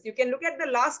dangerous. You can look at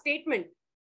the last statement.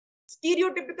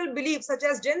 Stereotypical beliefs such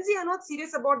as Gen Z are not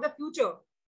serious about the future,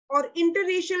 or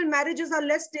interracial marriages are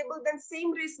less stable than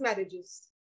same-race marriages.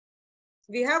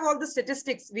 We have all the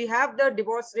statistics. We have the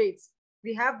divorce rates.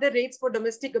 We have the rates for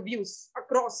domestic abuse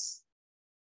across.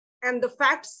 And the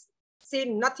facts say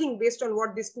nothing based on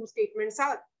what these two statements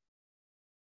are.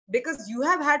 Because you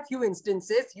have had few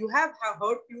instances, you have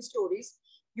heard few stories,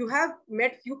 you have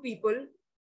met few people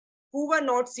who were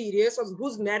not serious or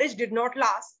whose marriage did not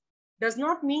last, does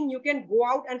not mean you can go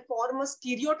out and form a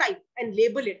stereotype and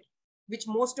label it, which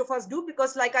most of us do,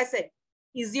 because like I said,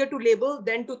 easier to label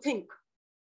than to think.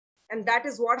 And that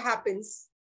is what happens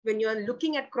when you're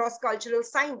looking at cross-cultural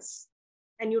science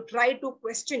and you try to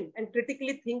question and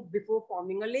critically think before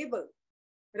forming a label,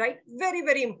 right? Very,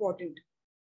 very important.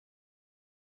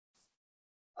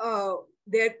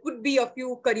 There could be a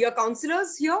few career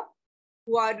counselors here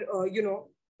who are,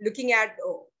 looking at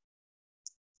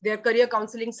their career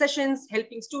counseling sessions,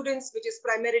 helping students, which is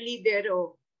primarily their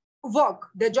work,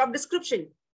 their job description.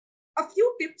 A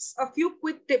few tips, a few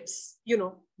quick tips,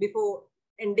 before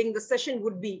ending the session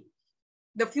would be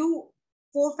the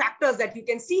 4 factors that you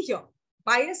can see here: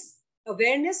 bias,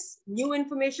 awareness, new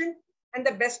information, and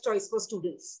the best choice for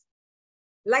students.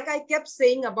 Like I kept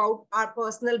saying about our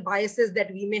personal biases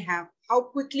that we may have, how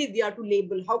quickly we are to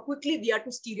label, how quickly we are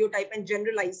to stereotype and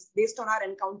generalize based on our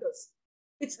encounters.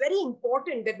 It's very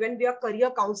important that when we are career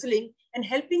counseling and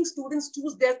helping students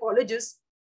choose their colleges,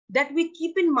 that we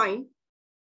keep in mind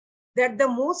that the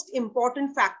most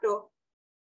important factor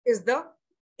is the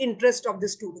interest of the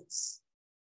students.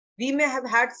 We may have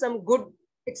had some good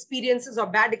experiences or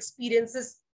bad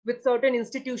experiences with certain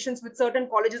institutions, with certain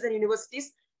colleges and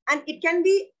universities, and it can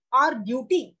be our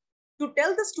duty to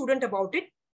tell the student about it,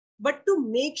 but to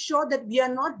make sure that we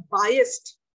are not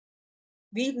biased.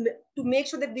 To make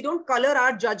sure that we don't color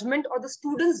our judgment or the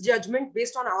student's judgment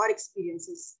based on our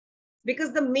experiences.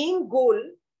 Because the main goal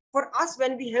for us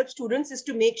when we help students is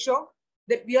to make sure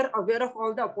that we are aware of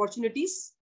all the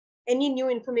opportunities, any new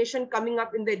information coming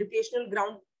up in the educational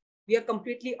ground, we are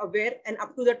completely aware and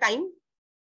up to the time.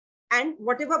 And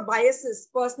whatever biases,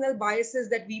 personal biases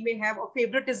that we may have, or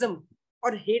favoritism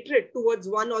or hatred towards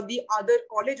one or the other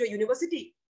college or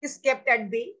university is kept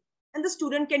at bay, and the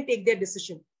student can take their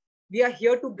decision. We are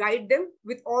here to guide them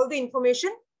with all the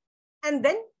information, and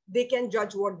then they can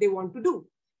judge what they want to do.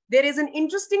 There is an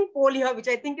interesting poll here, which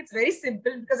I think it's very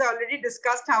simple because I already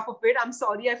discussed half of it. I'm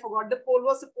sorry, I forgot. The poll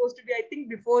was supposed to be, I think,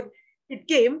 before it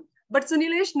came. But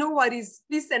Sunilesh, no worries.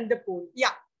 Please send the poll.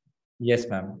 Yeah. Yes,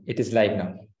 ma'am. It is live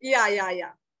now.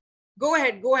 Yeah. Go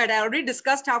ahead. I already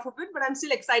discussed half of it, but I'm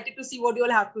still excited to see what you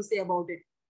all have to say about it.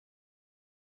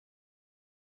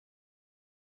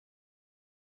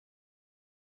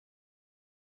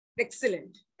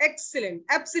 Excellent.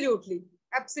 Absolutely.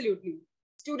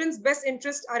 Students' best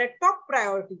interests are a top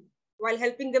priority while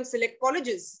helping them select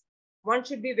colleges. One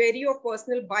should be wary of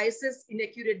personal biases,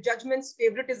 inaccurate judgments,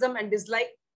 favoritism, and dislike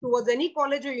towards any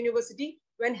college or university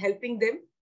when helping them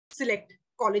select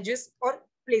colleges or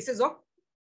places of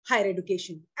higher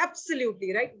education.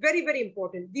 Absolutely, right? Very, very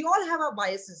important. We all have our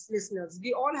biases, listeners.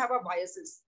 We all have our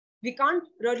biases. We can't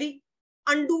really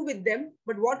undo with them,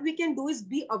 but what we can do is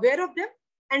be aware of them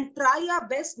and try our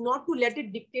best not to let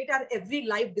it dictate our every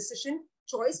life decision,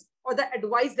 choice, or the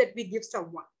advice that we give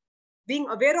someone. Being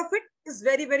aware of it is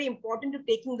very, very important to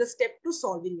taking the step to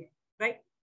solving it, right?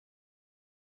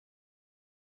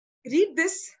 Read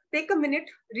this, take a minute,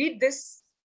 read this,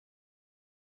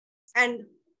 and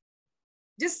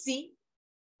just see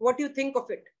what you think of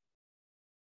it.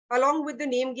 Along with the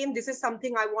name game, this is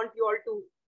something I want you all to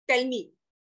tell me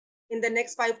in the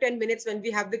next 5-10 minutes when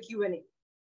we have the Q&A.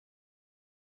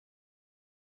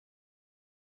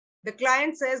 The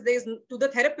client says to the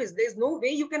therapist, there's no way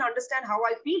you can understand how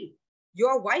I feel. You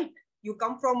are white. You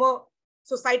come from a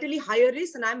societally higher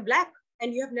race and I'm black.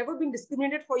 And you have never been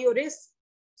discriminated for your race.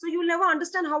 So you'll never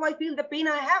understand how I feel, the pain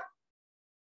I have.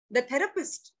 The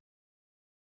therapist,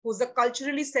 who's a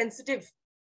culturally sensitive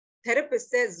therapist,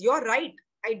 says, you're right.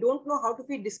 I don't know how to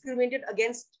feel discriminated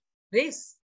against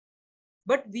race.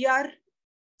 But we are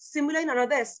similar in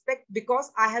another aspect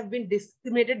because I have been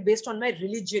discriminated based on my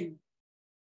religion.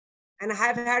 And I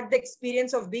have had the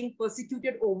experience of being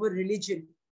persecuted over religion.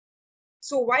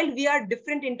 So while we are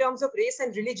different in terms of race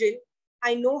and religion,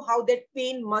 I know how that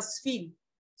pain must feel.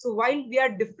 So while we are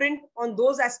different on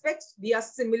those aspects, we are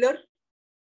similar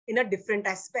in a different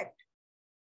aspect.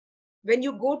 When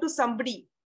you go to somebody,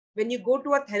 when you go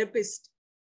to a therapist,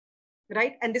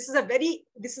 right? And this is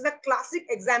a classic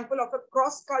example of a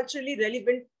cross-culturally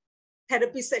relevant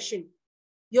therapy session.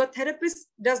 Your therapist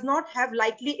does not have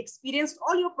likely experienced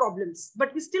all your problems,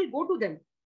 but we still go to them.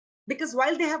 Because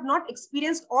while they have not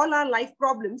experienced all our life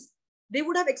problems, they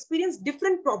would have experienced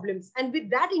different problems. And with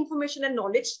that information and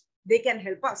knowledge, they can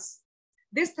help us.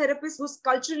 This therapist who's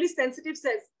culturally sensitive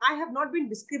says, I have not been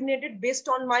discriminated based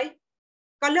on my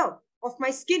color of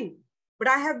my skin, but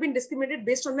I have been discriminated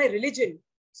based on my religion.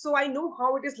 So I know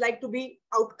how it is like to be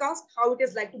outcast, how it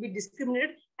is like to be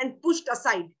discriminated and pushed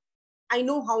aside. I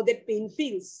know how that pain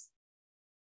feels.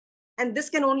 And this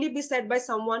can only be said by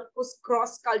someone who's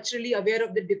cross-culturally aware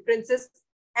of the differences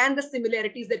and the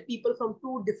similarities that people from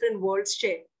two different worlds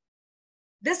share.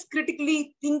 This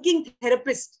critically thinking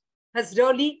therapist has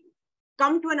really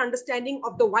come to an understanding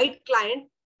of the white client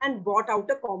and brought out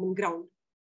a common ground,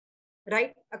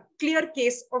 right? A clear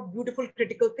case of beautiful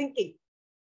critical thinking.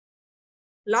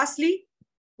 Lastly,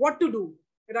 what to do,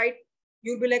 right?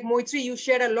 You'll be like, Moitrayee, you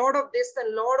shared a lot of this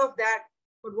and a lot of that,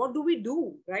 but what do we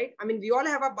do, right? I mean, we all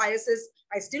have our biases.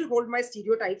 I still hold my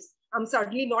stereotypes. I'm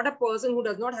certainly not a person who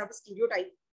does not have a stereotype.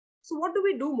 So what do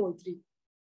we do, Moitrayee?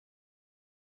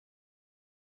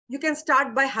 You can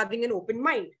start by having an open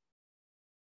mind.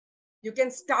 You can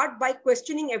start by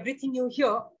questioning everything you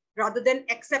hear rather than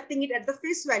accepting it at the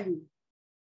face value.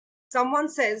 Someone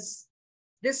says,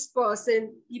 this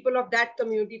person, people of that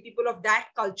community, people of that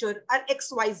culture are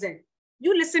XYZ.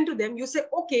 You listen to them, you say,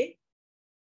 okay.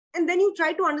 And then you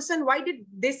try to understand why did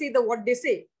they say what they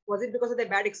say? Was it because of their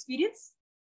bad experience?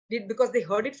 Because they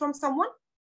heard it from someone?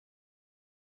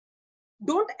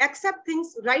 Don't accept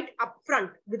things right up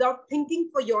front without thinking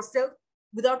for yourself,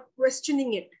 without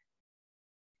questioning it.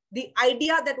 The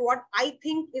idea that what I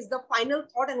think is the final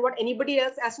thought and what anybody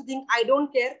else has to think, I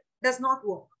don't care, does not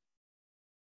work.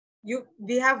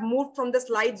 We have moved from the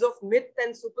slides of myth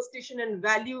and superstition and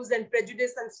values and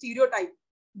prejudice and stereotype.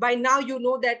 By now, you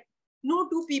know that no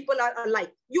two people are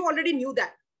alike. You already knew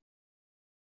that.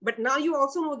 But now you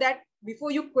also know that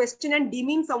before you question and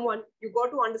demean someone, you got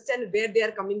to understand where they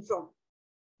are coming from.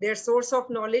 Their source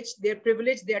of knowledge, their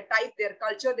privilege, their type, their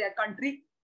culture, their country,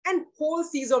 and whole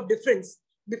seas of difference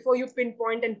before you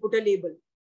pinpoint and put a label.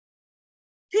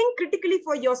 Think critically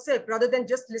for yourself rather than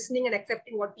just listening and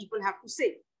accepting what people have to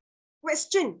say.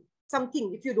 Question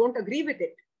something if you don't agree with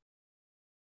it.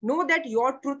 Know that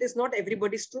your truth is not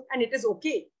everybody's truth and it is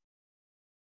okay,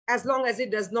 as long as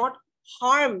it does not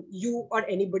harm you or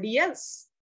anybody else.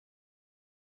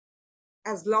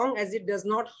 As long as it does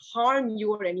not harm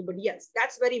you or anybody else.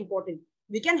 That's very important.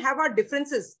 We can have our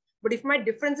differences, but if my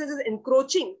differences is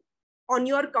encroaching on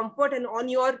your comfort and on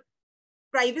your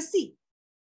privacy,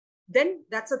 then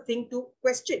that's a thing to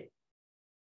question.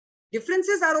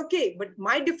 Differences are okay, but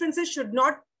my differences should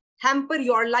not hamper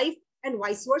your life and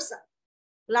vice versa.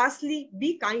 Lastly,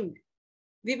 be kind.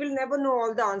 We will never know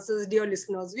all the answers, dear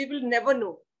listeners. We will never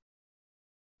know.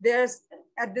 There's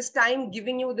at this time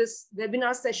giving you this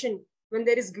webinar session when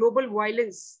there is global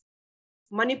violence.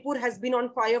 Manipur has been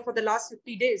on fire for the last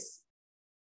 50 days.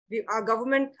 Our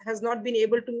government has not been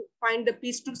able to find the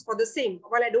peace truce for the same.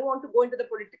 Well, I don't want to go into the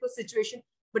political situation,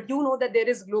 but you know that there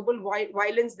is global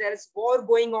violence. There is war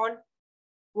going on.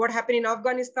 What happened in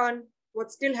Afghanistan,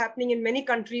 what's still happening in many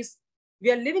countries.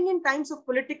 We are living in times of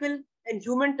political and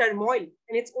human turmoil,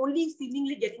 and it's only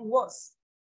seemingly getting worse.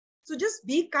 So just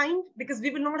be kind, because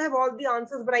we will not have all the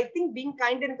answers, but I think being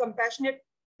kind and compassionate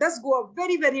does go a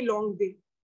very, very long way,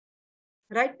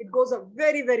 right? It goes a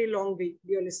very, very long way,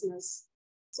 dear listeners.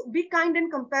 So be kind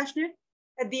and compassionate.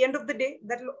 At the end of the day,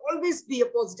 that will always be a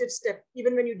positive step,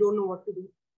 even when you don't know what to do.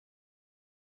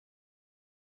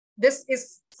 This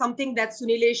is something that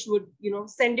Sunilesh would,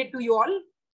 send it to you all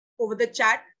over the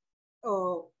chat,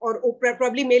 or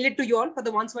probably mail it to you all for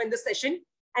the ones who are in the session.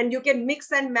 And you can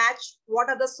mix and match what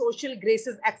are the social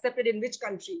graces accepted in which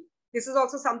country. This is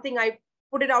also something I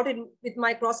put it out with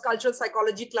my cross-cultural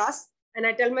psychology class. And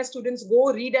I tell my students,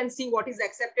 go read and see what is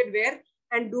accepted where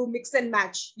and do mix and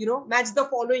match, match the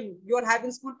following. You all have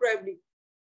in school probably.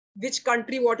 Which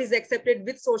country, what is accepted,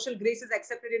 which social grace is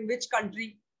accepted in which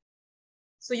country.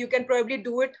 So you can probably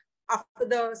do it after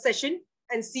the session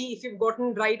and see if you've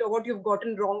gotten right or what you've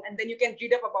gotten wrong. And then you can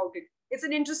read up about it. It's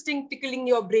an interesting tickling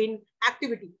your brain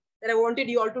activity that I wanted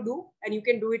you all to do, and you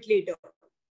can do it later.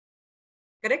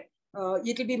 Correct?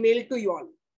 It will be mailed to you all.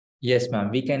 Yes, ma'am.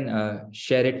 We can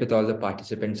share it with all the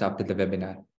participants after the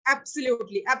webinar.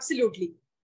 Absolutely, absolutely.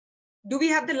 Do we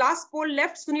have the last poll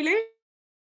left, Sunil?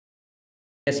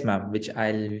 Yes, ma'am, which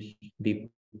I'll be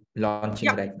launching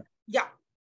Yeah, right now. yeah.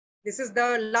 This is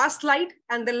the last slide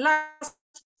and the last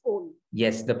poll.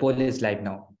 Yes, the poll is live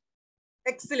now.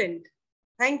 Excellent.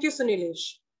 Thank you,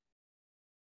 Sunilesh.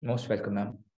 Most welcome,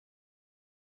 ma'am.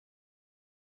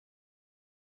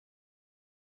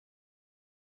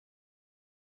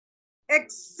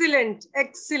 Excellent,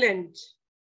 excellent.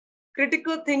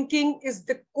 Critical thinking is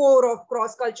the core of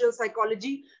cross-cultural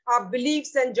psychology. Our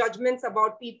beliefs and judgments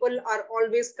about people are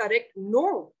always correct.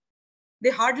 No, they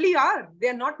hardly are. They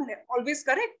are not always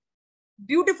correct.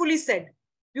 Beautifully said.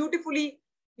 Beautifully,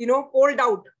 called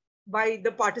out by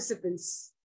the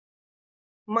participants.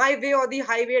 My way or the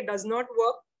highway does not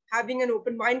work. Having an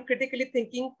open mind, critically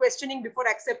thinking, questioning before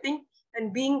accepting,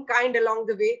 and being kind along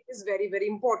the way is very, very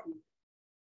important.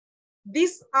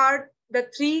 These are the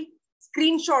 3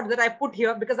 screenshots that I put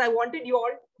here because I wanted you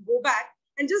all to go back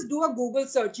and just do a Google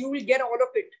search. You will get all of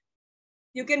it.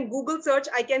 You can Google search.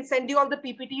 I can send you all the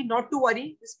PPT. Not to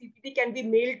worry. This PPT can be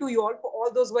mailed to you all for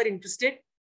all those who are interested.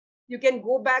 You can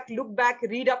go back, look back,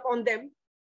 read up on them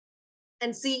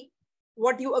and see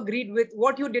what you agreed with,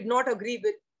 what you did not agree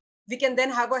with. We can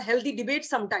then have a healthy debate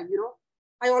sometime.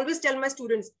 I always tell my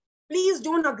students, please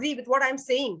don't agree with what I'm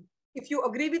saying. If you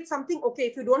agree with something, okay.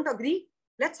 If you don't agree,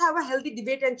 let's have a healthy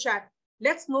debate and chat.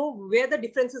 Let's know where the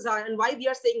differences are and why we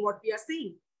are saying what we are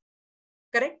saying.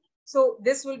 Correct? So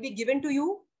this will be given to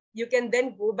you. You can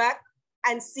then go back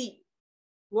and see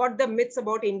what the myths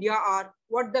about India are,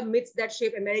 what the myths that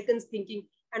shape Americans' thinking,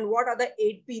 and what are the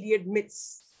 8-period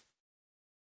myths.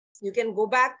 You can go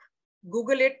back,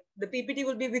 Google it, the PPT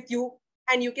will be with you,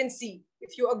 and you can see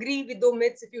if you agree with those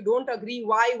myths, if you don't agree,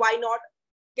 why not,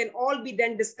 can all be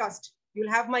then discussed.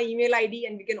 You'll have my email ID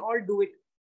and we can all do it,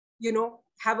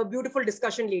 have a beautiful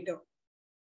discussion later.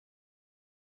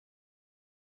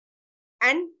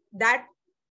 And that,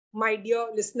 my dear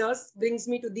listeners, brings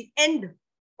me to the end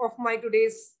of my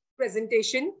today's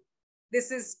presentation.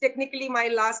 This is technically my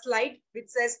last slide, which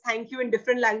says thank you in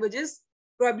different languages,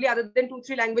 probably other than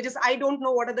 2-3 languages. I don't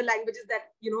know what are the languages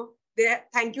that, their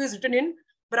thank you is written in,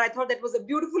 but I thought that was a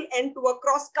beautiful end to a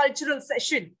cross-cultural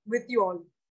session with you all.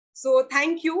 So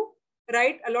thank you,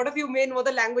 right? A lot of you may know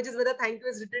the languages where the thank you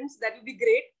is written, so that will be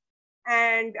great.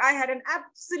 And I had an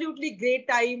absolutely great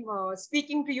time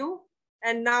speaking to you.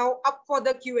 And now up for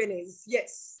the Q&As.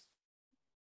 Yes.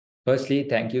 Firstly,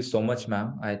 thank you so much,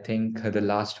 ma'am. I think the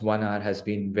last 1 hour has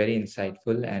been very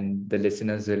insightful and the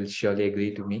listeners will surely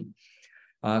agree to me.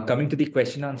 Coming to the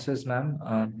question answers,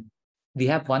 ma'am, we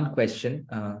have one question.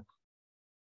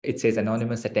 It says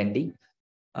anonymous attendee.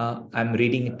 I'm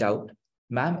reading it out.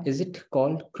 Ma'am, is it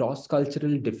called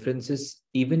cross-cultural differences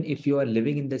even if you are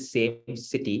living in the same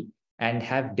city and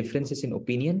have differences in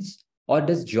opinions? Or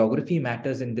does geography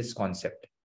matters in this concept?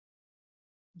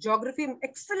 Geography,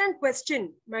 excellent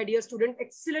question, my dear student.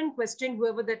 Excellent question,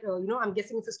 whoever that, I'm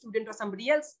guessing it's a student or somebody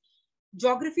else.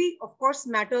 Geography, of course,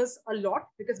 matters a lot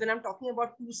because when I'm talking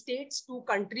about 2 states, 2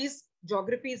 countries,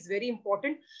 geography is very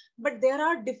important. But there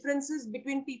are differences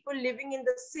between people living in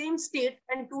the same state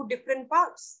and 2 different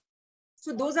parts.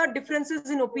 So those are differences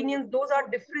in opinions. Those are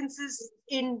differences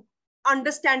in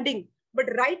understanding. But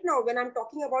right now, when I'm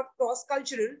talking about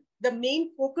cross-cultural, the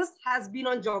main focus has been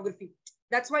on geography.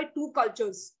 That's why 2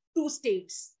 cultures, 2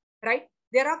 states, right?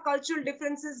 There are cultural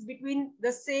differences between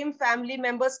the same family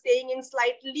members staying in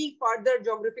slightly further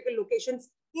geographical locations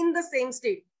in the same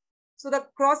state. So the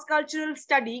cross-cultural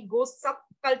study goes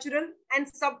subcultural and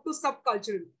sub to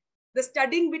subcultural. The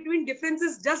studying between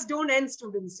differences just don't end,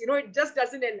 students. It just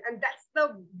doesn't end. And that's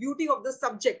the beauty of the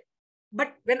subject.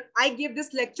 But when I gave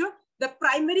this lecture, the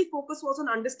primary focus was on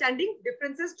understanding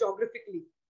differences geographically,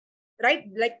 right?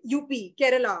 Like UP,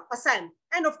 Kerala, Assam,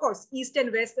 and of course, East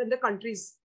and West and the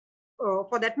countries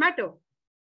for that matter.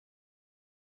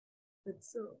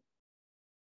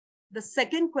 The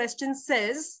second question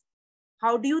says,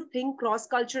 how do you think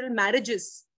cross-cultural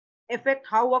marriages affect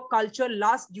how a culture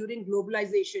lasts during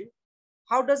globalization?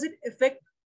 How does it affect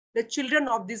the children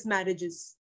of these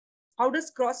marriages? How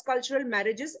does cross-cultural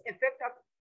marriages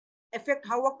affect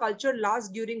how a culture lasts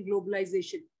during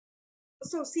globalization?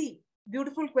 So see,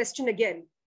 beautiful question again.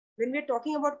 When we're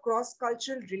talking about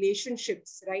cross-cultural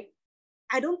relationships, right?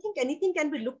 I don't think anything can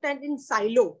be looked at in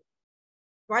silo.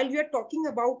 While we are talking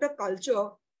about a culture,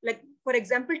 like for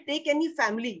example, take any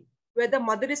family where the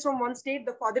mother is from one state,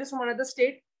 the father is from another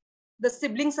state, the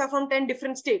siblings are from 10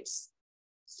 different states.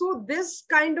 So this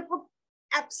kind of a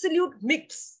absolute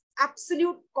mix,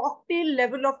 absolute cocktail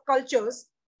level of cultures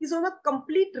is on a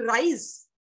complete rise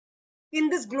in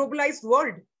this globalized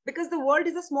world. because the world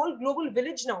is a small global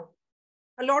village now.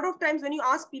 A lot of times when you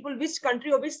ask people which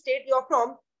country or which state you're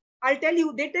from, I'll tell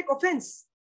you, they take offense.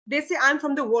 They say, I'm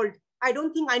from the world. I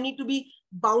don't think I need to be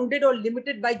bounded or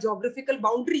limited by geographical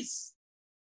boundaries.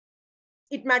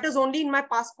 It matters only in my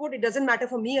passport. It doesn't matter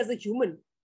for me as a human.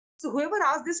 So whoever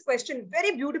asked this question,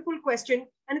 very beautiful question.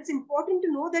 And it's important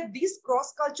to know that these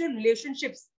cross-cultural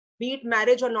relationships, be it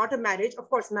marriage or not a marriage, of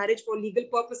course, marriage for legal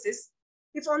purposes,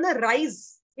 it's on the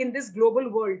rise in this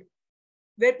global world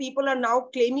where people are now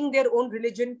claiming their own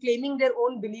religion, claiming their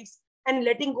own beliefs, and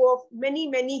letting go of many,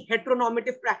 many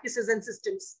heteronormative practices and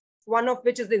systems, one of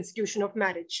which is the institution of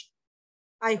marriage.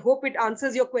 I hope it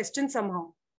answers your question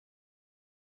somehow.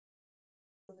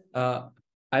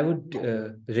 I would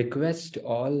request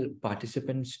all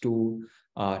participants to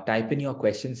type in your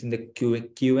questions in the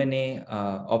Q&A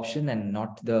option and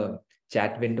not the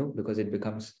chat window, because it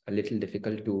becomes a little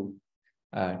difficult to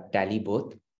tally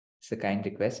both. It's a kind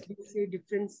request. You say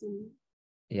difference in...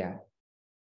 Yeah.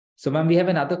 So, ma'am, we have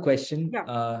another question.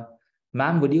 Yeah.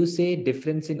 Ma'am, would you say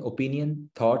difference in opinion,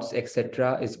 thoughts,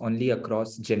 etc. is only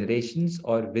across generations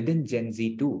or within Gen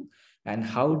Z too? And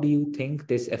how do you think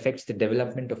this affects the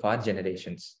development of our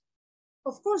generations?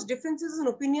 Of course, differences in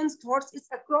opinions, thoughts, is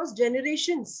across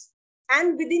generations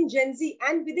and within Gen Z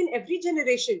and within every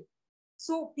generation.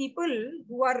 So people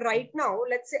who are right now,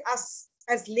 let's say us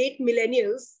as late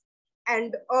millennials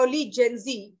and early Gen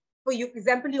Z, for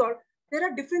example, there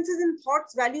are differences in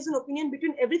thoughts, values, and opinion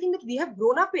between everything that we have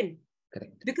grown up in.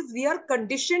 Correct. Because we are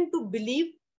conditioned to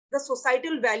believe the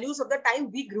societal values of the time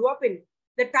we grew up in.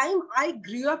 The time I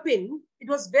grew up in, it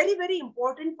was very, very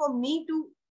important for me to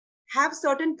have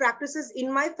certain practices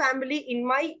in my family, in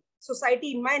my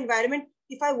society, in my environment,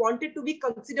 if I wanted to be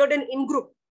considered an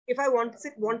in-group, if I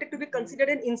wanted to be considered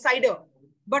an insider.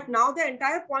 But now the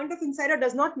entire point of insider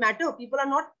does not matter.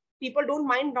 People don't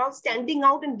mind now standing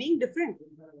out and being different.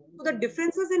 So the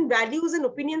differences in values and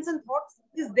opinions and thoughts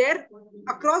is there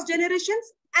across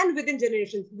generations and within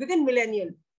generations, within millennial,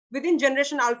 within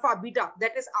generation alpha, beta,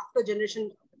 that is after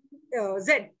generation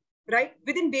Z, right?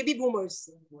 Within baby boomers.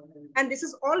 And this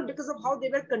is all because of how they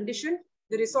were conditioned,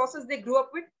 the resources they grew up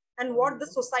with, and what the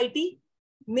society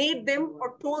made them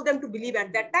or told them to believe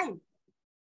at that time.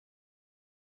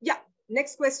 Yeah,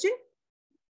 next question.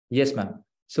 Yes, ma'am.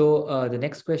 So the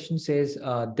next question says,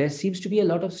 there seems to be a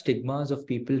lot of stigmas of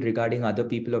people regarding other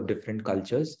people of different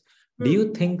cultures. Do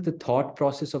you think the thought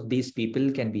process of these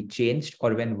people can be changed,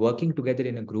 or when working together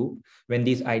in a group, when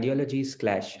these ideologies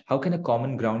clash, how can a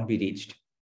common ground be reached?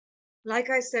 Like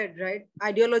I said, right,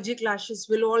 ideology clashes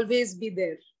will always be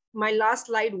there. My last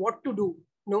slide, what to do?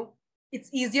 No, it's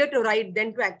easier to write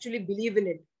than to actually believe in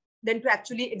it, than to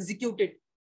actually execute it.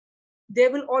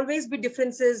 There will always be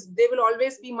differences. There will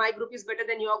always be my group is better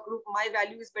than your group. My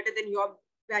value is better than your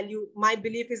value. My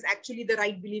belief is actually the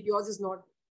right belief. Yours is not.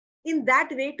 In that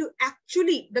way, to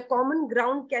actually, the common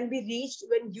ground can be reached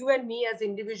when you and me as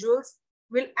individuals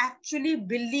will actually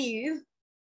believe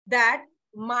that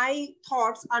my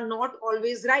thoughts are not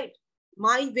always right.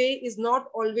 My way is not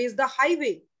always the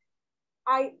highway.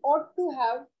 I ought to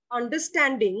have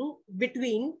understanding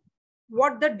between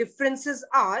what the differences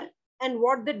are and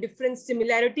what the different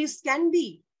similarities can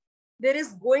be. There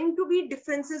is going to be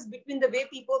differences between the way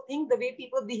people think, the way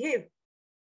people behave.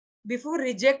 Before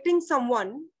rejecting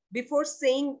someone, before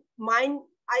saying mine,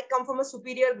 I come from a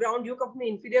superior ground, you come from an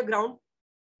inferior ground,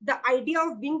 the idea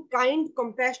of being kind,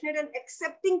 compassionate, and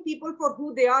accepting people for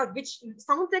who they are, which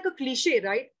sounds like a cliche,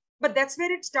 right? But that's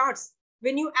where it starts.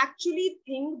 When you actually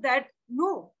think that,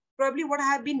 no, probably what I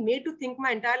have been made to think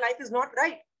my entire life is not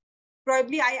right.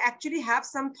 Probably I actually have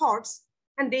some thoughts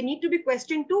and they need to be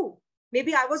questioned too.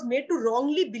 Maybe I was made to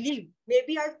wrongly believe.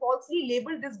 Maybe I falsely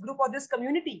labeled this group or this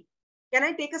community. Can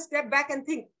I take a step back and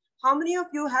think, how many of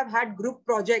you have had group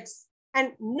projects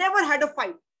and never had a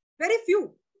fight? Very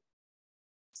few.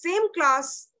 Same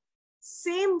class,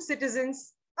 same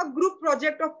citizens, a group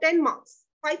project of 10 marks.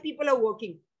 5 people are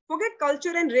working. Forget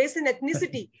culture and race and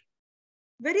ethnicity.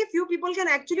 Very few people can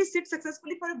actually sit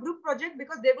successfully for a group project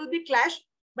because there will be clash.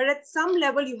 But at some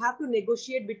level, you have to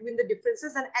negotiate between the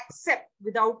differences and accept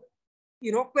without,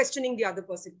 questioning the other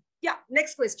person. Yeah,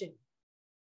 next question.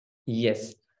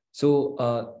 Yes.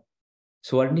 So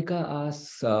Swarnika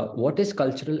asks, what is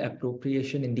cultural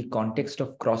appropriation in the context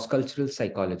of cross-cultural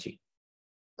psychology?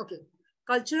 Okay.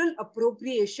 Cultural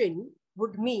appropriation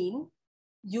would mean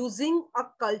using a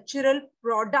cultural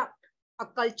product, a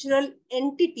cultural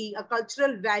entity, a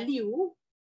cultural value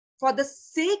for the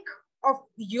sake of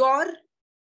your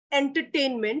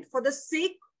entertainment, for the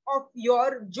sake of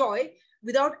your joy,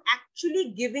 without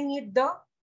actually giving it the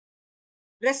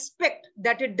respect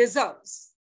that it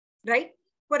deserves, right?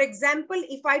 For example,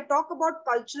 if I talk about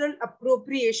cultural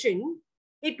appropriation,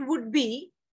 it would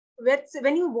be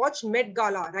when you watch Met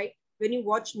Gala, right? When you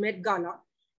watch Met Gala,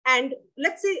 and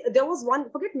let's say there was one,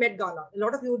 forget Met Gala. A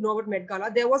lot of you would know about Met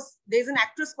Gala. There's an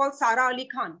actress called Sara Ali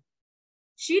Khan.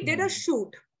 She did a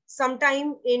shoot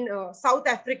sometime in South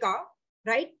Africa,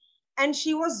 right? And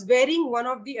she was wearing one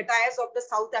of the attires of the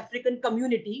South African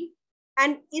community.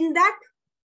 And in that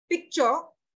picture,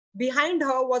 behind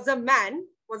her was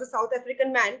a South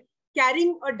African man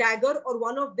carrying a dagger or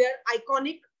one of their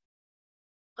iconic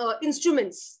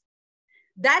instruments.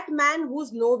 That man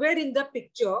who's nowhere in the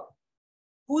picture,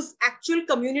 whose actual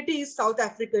community is South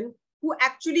African, who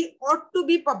actually ought to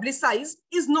be publicized,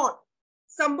 is not.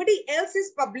 Somebody else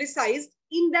is publicized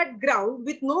in that ground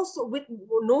with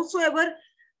no soever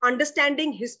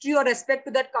understanding history or respect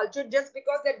to that culture, just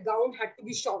because that gown had to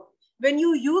be shot. When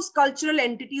you use cultural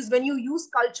entities, when you use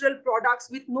cultural products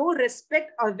with no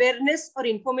respect, awareness, or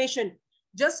information,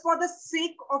 just for the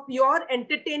sake of your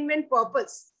entertainment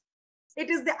purpose,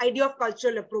 it is the idea of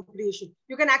cultural appropriation.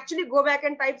 You can actually go back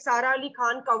and type Sara Ali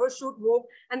Khan cover shoot Vogue,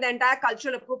 and the entire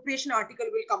cultural appropriation article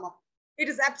will come up. It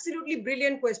is absolutely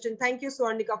brilliant question. Thank you,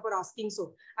 Swarnika, for asking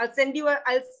so. I'll send you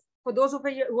for those of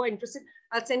you who are interested,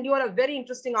 I'll send you all a very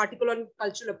interesting article on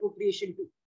cultural appropriation too.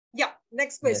 Yeah,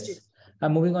 next question. Yes.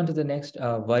 Moving on to the next,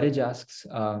 Varij asks,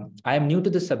 I am new to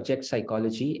the subject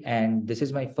psychology, and this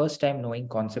is my first time knowing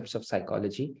concepts of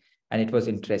psychology, and it was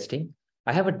interesting.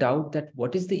 I have a doubt that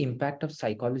what is the impact of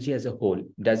psychology as a whole?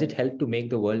 Does it help to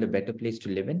make the world a better place to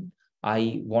live in?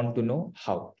 I want to know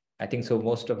how. I think so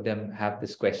most of them have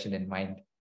this question in mind.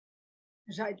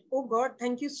 Right. Oh God,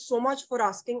 thank you so much for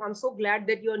asking. I'm so glad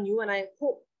that you're new, and I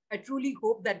truly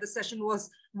hope that the session was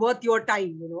worth your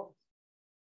time, you know.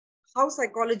 How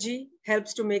psychology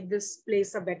helps to make this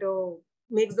place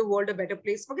makes the world a better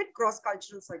place. Forget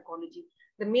cross-cultural psychology.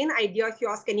 The main idea, if you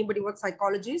ask anybody what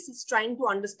psychology is trying to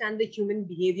understand the human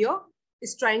behavior,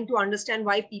 is trying to understand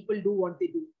why people do what they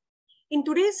do. In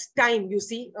today's time, you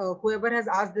see, whoever has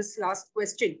asked this last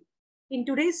question, in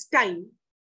today's time,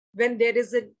 when there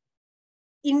is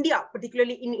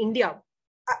particularly in India,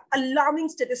 an alarming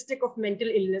statistic of mental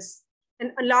illness,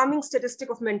 an alarming statistic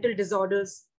of mental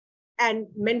disorders, and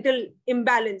mental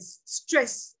imbalance,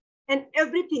 stress, and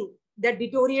everything that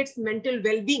deteriorates mental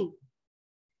well-being.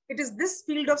 It is this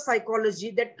field of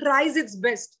psychology that tries its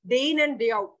best day in and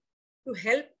day out to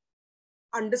help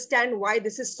understand why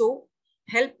this is so,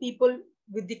 help people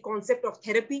with the concept of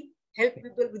therapy, help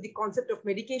people with the concept of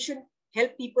medication,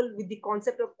 help people with the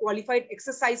concept of qualified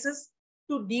exercises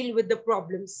to deal with the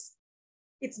problems.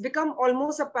 It's become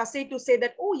almost a passé to say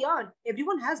that, oh yeah,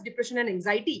 everyone has depression and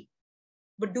anxiety.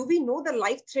 But do we know the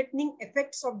life-threatening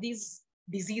effects of these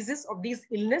diseases, of these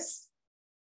illness?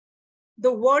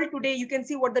 The world today, you can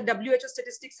see what the WHO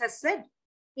statistics has said.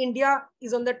 India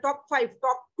is on the top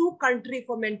 2 country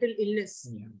for mental illness.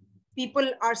 Yeah.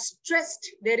 People are stressed.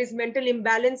 There is mental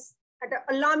imbalance at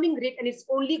an alarming rate, and it's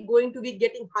only going to be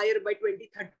getting higher by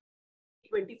 2030,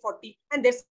 2040. And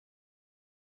there's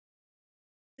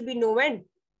will be no end.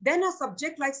 Then a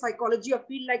subject like psychology, a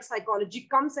field like psychology,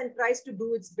 comes and tries to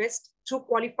do its best through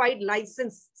qualified,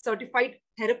 licensed, certified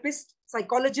therapist,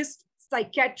 psychologist,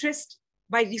 psychiatrist,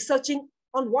 by researching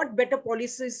on what better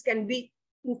policies can be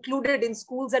included in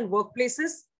schools and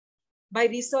workplaces, by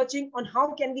researching on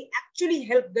how can we actually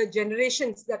help the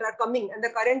generations that are coming, and the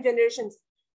current generations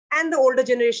and the older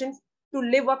generations, to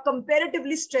live a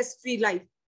comparatively stress-free life.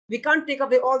 We can't take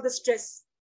away all the stress,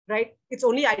 right? It's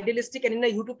only idealistic, and in a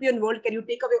utopian world, can you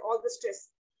take away all the stress?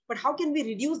 But how can we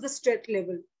reduce the stress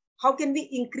level? How can we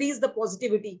increase the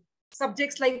positivity?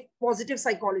 Subjects like positive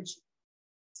psychology,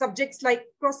 subjects like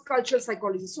cross-cultural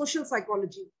psychology, social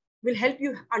psychology will help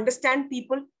you understand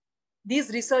people.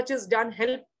 These researchers done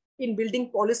help in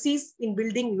building policies, in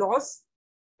building laws.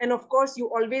 And of course, you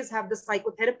always have the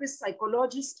psychotherapist,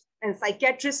 psychologist, and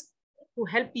psychiatrist who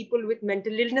help people with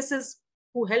mental illnesses,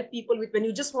 who help people with when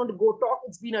you just want to go talk,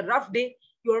 it's been a rough day,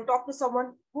 you want to talk to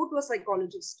someone, go to a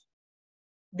psychologist.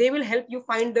 They will help you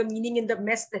find the meaning in the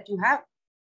mess that you have.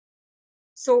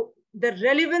 So the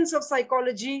relevance of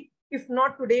psychology, if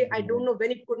not today, I don't know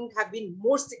when it couldn't have been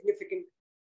more significant.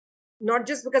 Not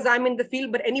just because I'm in the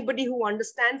field, but anybody who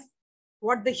understands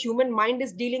what the human mind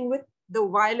is dealing with, the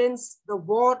violence, the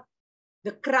war,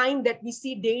 the crime that we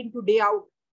see day in to day out.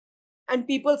 And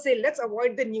people say, let's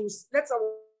avoid the news. Let's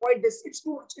avoid this. It's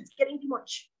too much. It's getting too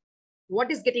much. What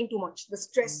is getting too much? The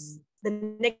stress, the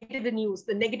negative news,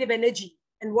 the negative energy.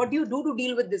 And what do you do to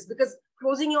deal with this? Because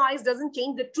closing your eyes doesn't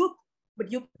change the truth,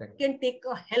 but you can take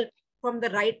a help from the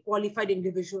right qualified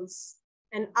individuals.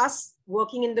 And us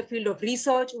working in the field of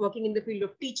research, working in the field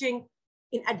of teaching,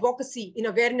 in advocacy, in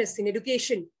awareness, in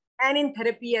education, and in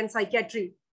therapy and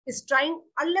psychiatry is trying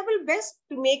a level best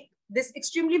to make this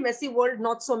extremely messy world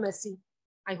not so messy.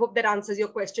 I hope that answers your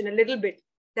question a little bit.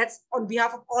 That's on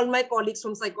behalf of all my colleagues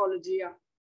from psychology. Yeah.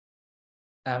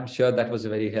 I'm sure that was a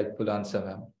very helpful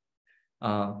answer,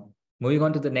 ma'am. Moving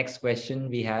on to the next question,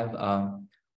 we have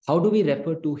how do we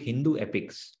refer to Hindu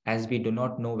epics as we do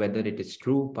not know whether it is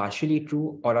true, partially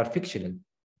true, or are fictional?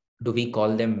 Do we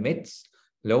call them myths,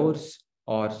 lores,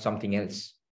 or something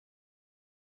else?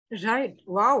 Right.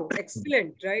 Wow.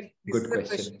 Excellent. Right. Good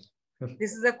question.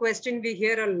 This is a question we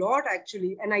hear a lot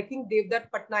actually. And I think Devdutt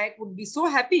Patnaik would be so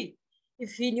happy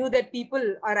if he knew that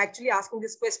people are actually asking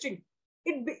this question.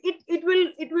 It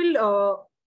will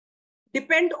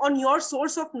depend on your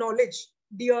source of knowledge,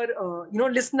 dear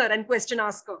listener and question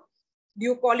asker. Do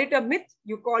you call it a myth?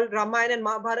 You call Ramayana and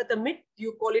Mahabharata a myth? Do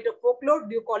you call it a folklore?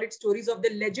 Do you call it stories of the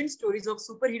legend, stories of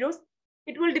superheroes?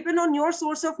 It will depend on your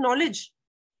source of knowledge.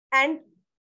 And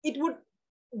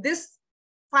this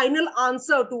final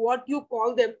answer to what you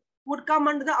call them would come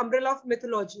under the umbrella of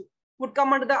mythology,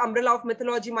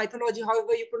 mythology,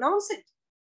 however you pronounce it.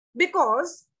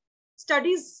 Because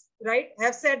studies, right,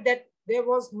 have said that there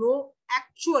was no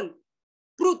actual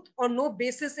truth or no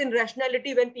basis in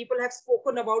rationality when people have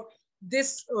spoken about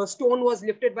this stone was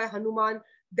lifted by Hanuman,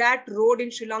 that road in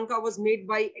Sri Lanka was made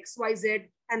by XYZ,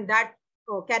 and that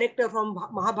character from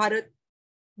Mahabharata.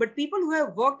 But people who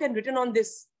have worked and written on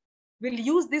this will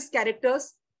use these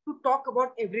characters to talk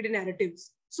about everyday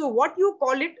narratives. So what you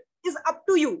call it is up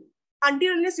to you,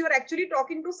 until unless you're actually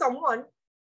talking to someone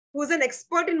who is an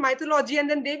expert in mythology, and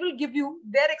then they will give you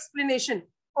their explanation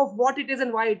of what it is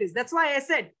and why it is. That's why I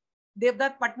said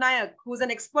Devdutt Patnaik, who is an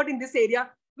expert in this area,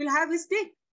 will have his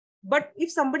take. But if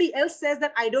somebody else says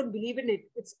that I don't believe in it,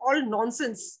 it's all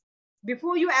nonsense.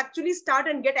 Before you actually start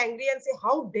and get angry and say,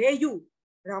 how dare you?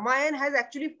 Ramayana has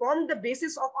actually formed the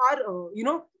basis of our,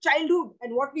 childhood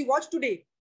and what we watch today.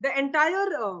 The entire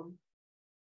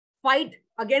fight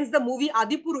against the movie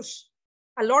Adipurush.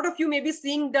 A lot of you may be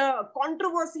seeing the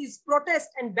controversies, protests,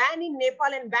 and ban in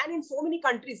Nepal and ban in so many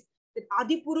countries that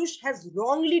Adipurush has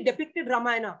wrongly depicted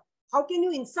Ramayana. How can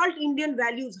you insult Indian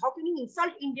values? How can you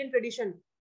insult Indian tradition?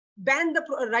 Ban the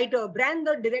writer, ban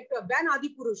the director, ban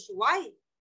Adipurush. Why?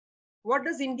 What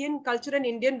does Indian culture and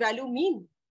Indian value mean?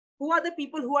 Who are the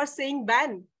people who are saying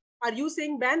ban? Are you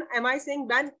saying ban? Am I saying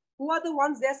ban? Who are the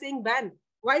ones they are saying ban?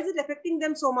 Why is it affecting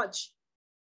them so much?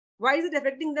 Why is it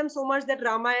affecting them so much that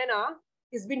Ramayana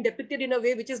is being depicted in a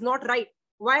way which is not right?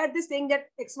 Why are they saying that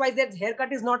XYZ's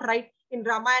haircut is not right? In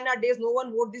Ramayana days, no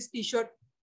one wore this t-shirt.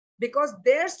 Because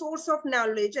their source of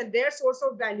knowledge and their source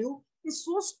of value is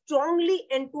so strongly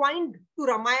entwined to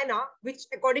Ramayana, which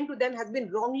according to them has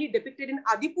been wrongly depicted in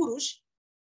Adipurush,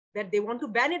 that they want to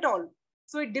ban it all.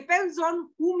 So it depends on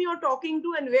whom you're talking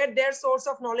to and where their source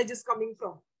of knowledge is coming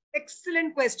from.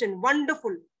 Excellent question.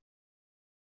 Wonderful.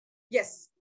 Yes.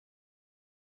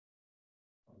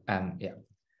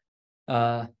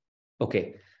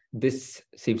 Okay. This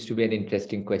seems to be an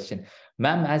interesting question.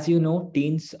 Ma'am, as you know,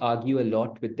 teens argue a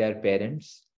lot with their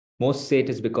parents. Most say it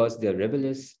is because they're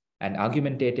rebellious and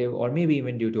argumentative, or maybe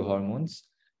even due to hormones.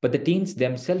 But the teens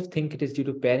themselves think it is due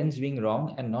to parents being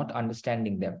wrong and not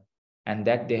understanding them, and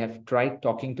that they have tried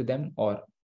talking to them or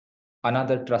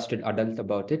another trusted adult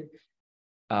about it.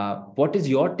 What is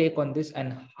your take on this,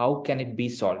 and how can it be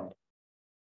solved?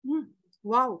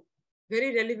 Wow.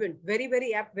 Very relevant. Very,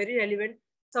 very apt, very relevant.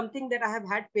 Something that I have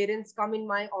had parents come in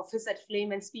my office at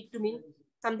Flame and speak to me.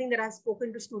 Something that I have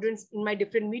spoken to students in my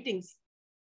different meetings.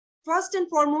 First and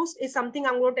foremost is something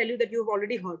I'm going to tell you that you've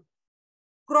already heard.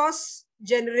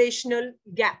 Cross-generational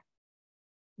gap.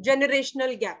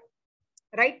 Generational gap,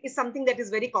 right, is something that is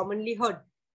very commonly heard.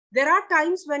 There are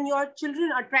times when your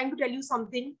children are trying to tell you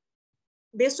something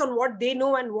based on what they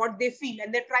know and what they feel,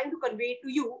 and they're trying to convey it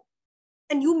to you,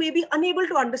 and you may be unable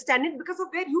to understand it because of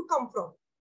where you come from.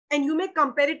 And you may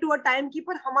compare it to a time ki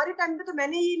par hamare time mein to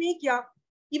maine ye nahi kiya.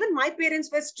 Even my parents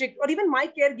were strict, or even my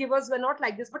caregivers were not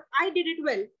like this, but I did it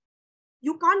well.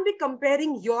 You can't be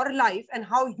comparing your life and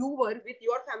how you were with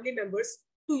your family members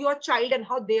to your child and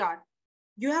how they are.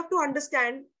 You have to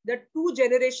understand that two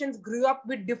generations grew up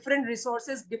with different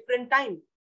resources, different time.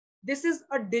 This is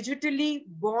a digitally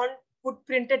born,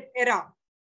 footprinted era.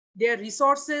 Their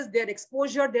resources, their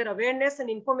exposure, their awareness and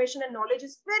information and knowledge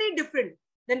is very different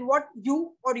than what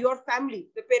you or your family,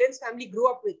 the parents' family, grew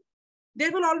up with.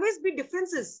 There will always be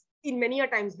differences in many a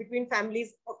times between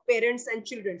families of parents and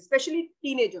children, especially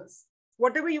teenagers,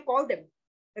 whatever you call them,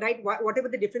 right? Whatever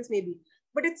the difference may be.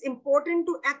 But it's important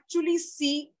to actually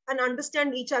see and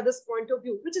understand each other's point of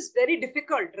view, which is very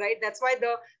difficult, right? That's why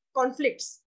the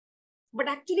conflicts. but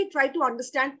actually try to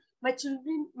understand my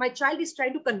child is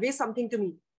trying to convey something to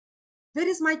me. Where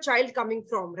is my child coming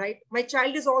from, right? My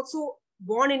child is also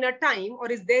born in a time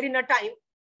or is there in a time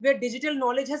where digital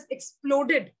knowledge has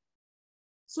exploded.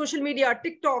 Social media,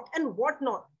 TikTok, and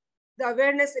whatnot. The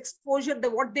awareness, exposure,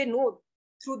 what they know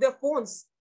through their phones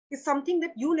is something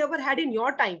that you never had in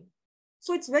your time.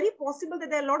 So it's very possible that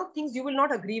there are a lot of things you will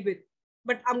not agree with.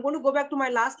 But I'm going to go back to my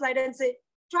last slide and say,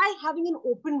 try having an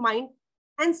open mind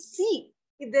and see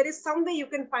if there is some way you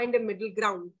can find a middle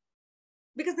ground.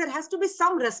 Because there has to be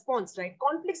some response, right?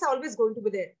 Conflicts are always going to be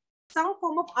there. Some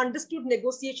form of understood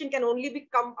negotiation can only be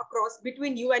come across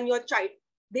between you and your child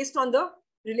based on the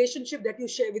relationship that you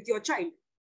share with your child.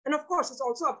 And of course, it's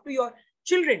also up to your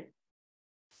children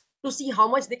to see how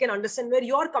much they can understand where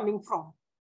you're coming from.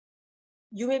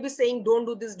 You may be saying, don't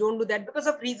do this, don't do that, because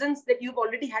of reasons that you've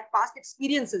already had past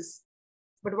experiences.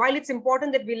 But while it's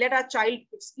important that we let our child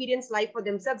experience life for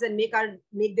themselves and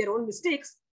make their own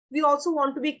mistakes, we also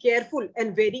want to be careful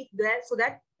and wary there so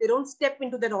that they don't step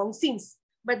into the wrong scenes.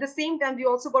 But at the same time, we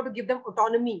also got to give them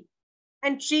autonomy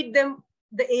and treat them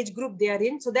the age group they are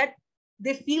in so that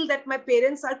they feel that my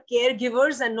parents are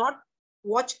caregivers and not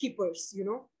watch keepers,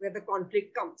 where the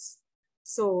conflict comes.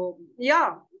 So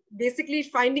yeah, basically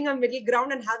finding a middle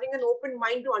ground and having an open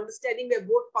mind to understanding where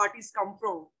both parties come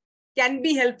from can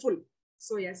be helpful.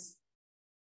 So yes.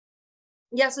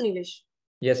 Yes, Sunilesh.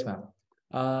 Yes,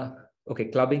 ma'am. Okay,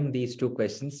 clubbing these two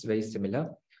questions, very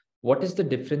similar. What is the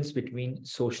difference between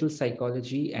social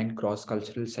psychology and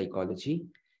cross-cultural psychology?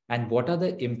 And what are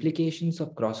the implications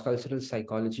of cross-cultural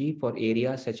psychology for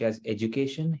areas such as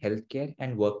education, healthcare,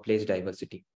 and workplace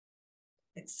diversity?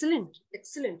 Excellent,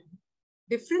 excellent.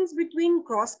 Difference between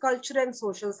cross-culture and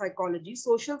social psychology.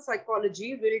 Social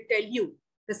psychology will tell you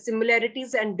the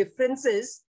similarities and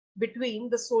differences between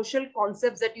the social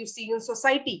concepts that you see in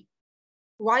society.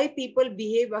 Why people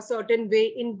behave a certain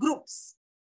way in groups.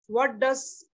 What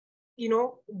does,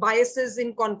 biases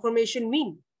in confirmation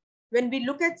mean? When we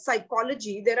look at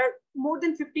psychology, there are more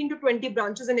than 15 to 20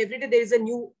 branches, and every day there is a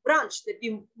new branch that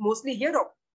we mostly hear of.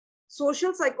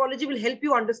 Social psychology will help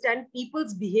you understand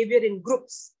people's behavior in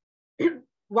groups.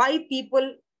 Why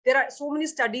people, there are so many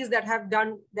studies that have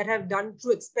done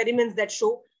through experiments that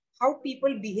show how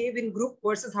people behave in group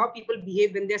versus how people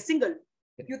behave when they're single.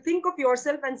 If you think of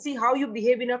yourself and see how you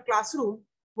behave in a classroom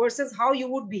versus how you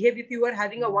would behave if you were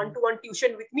having a one-to-one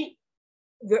tuition with me,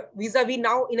 vis-a-vis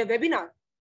now in a webinar.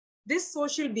 This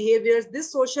social behaviors,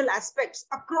 this social aspects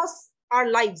across our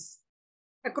lives,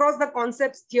 across the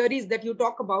concepts, theories that you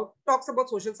talks about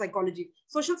social psychology.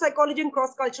 Social psychology and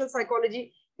cross-cultural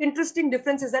psychology. Interesting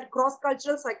difference is that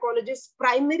cross-cultural psychologists'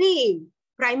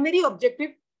 primary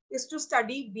objective is to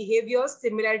study behaviors,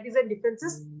 similarities, and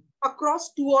differences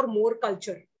across two or more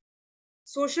culture.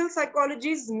 Social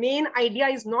psychology's main idea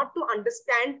is not to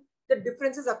understand the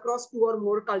differences across two or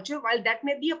more culture, while that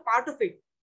may be a part of it.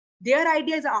 Their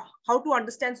idea is how to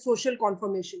understand social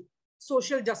conformation,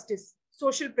 social justice,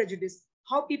 social prejudice,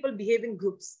 how people behave in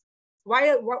groups.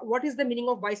 What is the meaning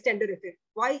of bystander effect?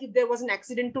 Why, if there was an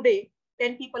accident today,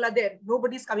 10 people are there,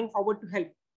 nobody's coming forward to help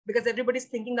because everybody's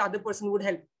thinking the other person would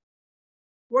help.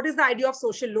 What is the idea of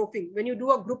social loafing? When you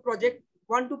do a group project,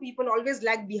 1-2 people always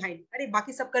lag behind. Arey,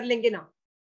 baki sab kar lenge na.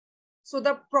 So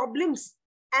the problems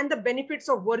and the benefits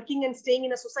of working and staying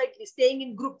in a society, staying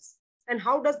in groups, and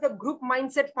how does the group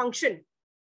mindset function?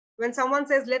 When someone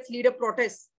says, let's lead a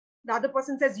protest, the other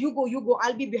person says, you go,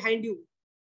 I'll be behind you.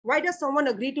 Why does someone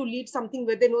agree to lead something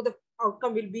where they know the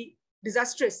outcome will be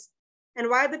disastrous? And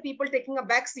why are the people taking a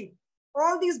backseat?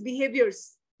 All these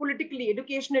behaviors, politically,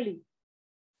 educationally,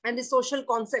 and the social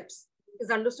concepts is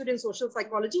understood in social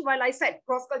psychology. While I said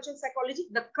cross-cultural psychology,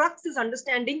 the crux is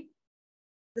understanding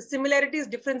the similarities,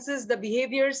 differences, the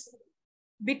behaviors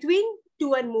between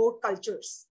two and more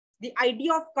cultures. The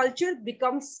idea of culture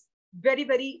becomes very,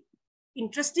 very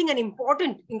interesting and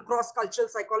important in cross-cultural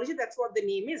psychology. That's what the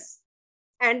name is.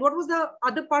 And what was the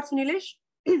other parts, Nilesh?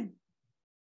 The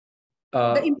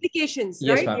implications,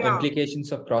 yes, right? ma'am. Yeah.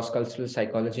 Implications of cross-cultural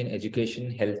psychology in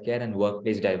education, healthcare, and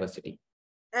workplace diversity.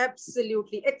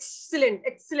 Absolutely.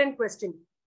 Excellent question.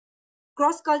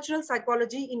 Cross-cultural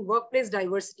psychology in workplace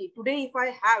diversity. Today, if I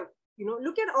have,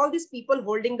 look at all these people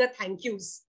holding the thank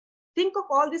yous. Think of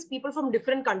all these people from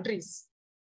different countries.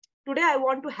 Today, I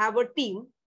want to have a team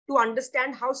to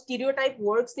understand how stereotype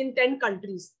works in 10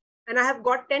 countries. And I have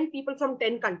got 10 people from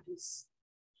 10 countries.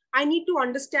 I need to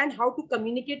understand how to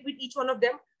communicate with each one of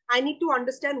them. I need to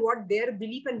understand what their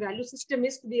belief and value system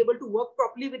is to be able to work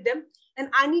properly with them. And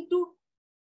I need to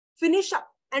finish up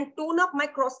and tone up my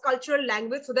cross-cultural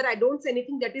language so that I don't say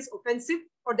anything that is offensive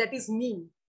or that is mean.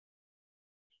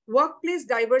 Workplace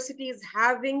diversity is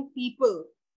having people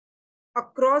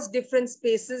across different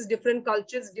spaces, different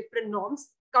cultures, different norms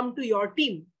come to your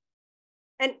team.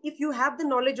 And if you have the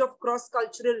knowledge of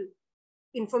cross-cultural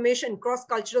information,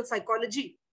 cross-cultural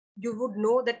psychology, you would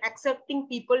know that accepting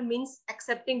people means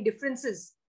accepting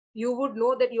differences. You would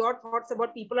know that your thoughts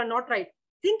about people are not right.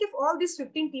 Think if all these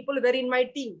 15 people were in my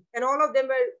team and all of them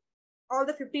were, all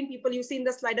the 15 people you see in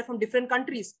the slider from different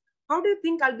countries, how do you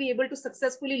think I'll be able to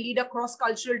successfully lead a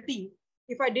cross-cultural team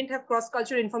if I didn't have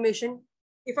cross-cultural information,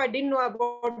 if I didn't know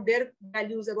about their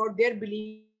values, about their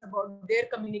beliefs, about their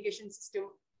communication system?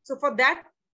 So for that,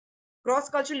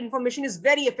 cross-cultural information is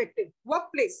very effective.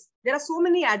 Workplace, there are so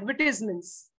many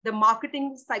advertisements. The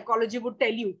marketing psychology would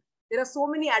tell you there are so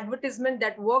many advertisements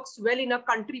that works well in a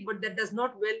country, but that does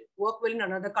not work well in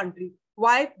another country.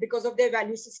 Why? Because of their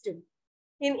value system.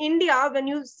 In India, when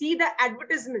you see the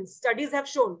advertisements, studies have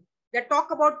shown that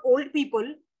talk about old people,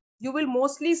 you will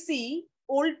mostly see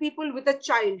old people with a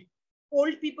child,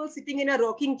 old people sitting in a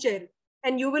rocking chair,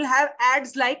 and you will have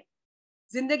ads like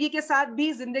Zindagi ke saath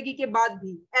bhi, Zindagi ke baad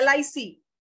bhi, LIC,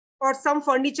 or some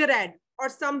furniture ad, or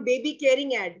some baby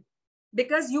caring ad,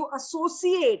 because you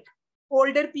associate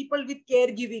older people with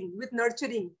caregiving, with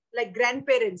nurturing, like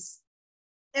grandparents.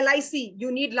 LIC,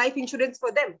 you need life insurance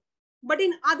for them. But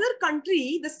in other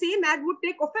country, the same ad would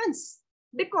take offense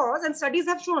because, and studies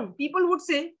have shown, people would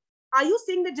say, are you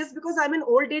saying that just because I'm in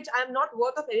old age, I'm not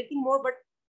worth of anything more, but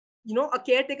a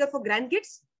caretaker for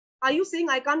grandkids? Are you saying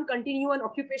I can't continue an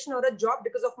occupation or a job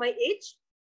because of my age?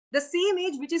 The same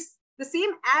age, which is the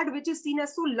same ad, which is seen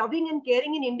as so loving and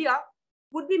caring in India,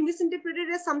 would be misinterpreted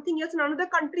as something else in another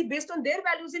country based on their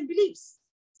values and beliefs.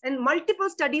 And multiple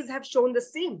studies have shown the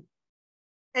same.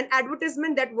 An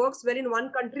advertisement that works well in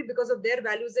one country because of their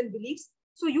values and beliefs.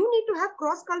 So you need to have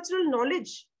cross-cultural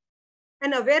knowledge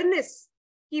and awareness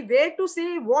where to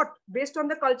say what based on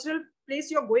the cultural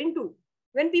place you're going to.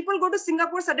 When people go to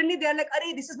Singapore, suddenly they're like,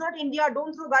 "Arey, this is not India.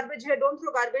 Don't throw garbage here. Don't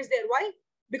throw garbage there." Why?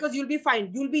 Because you'll be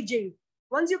fined. You'll be jailed.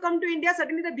 Once you come to India,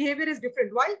 suddenly the behavior is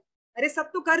different. Why? Arey,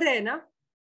 sab to kar rahe hai na.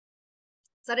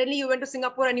 Suddenly you went to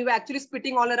Singapore and you were actually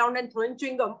spitting all around and throwing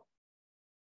chewing gum.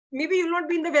 Maybe you'll not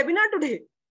be in the webinar today.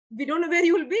 We don't know where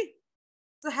you will be.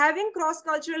 So having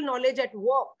cross-cultural knowledge at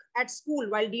work, at school,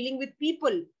 while dealing with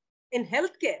people in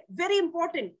healthcare, very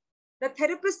important. The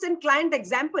therapist and client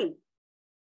example.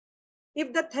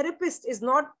 If the therapist is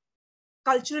not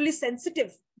culturally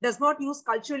sensitive, does not use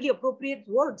culturally appropriate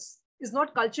words, is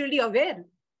not culturally aware,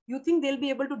 you think they'll be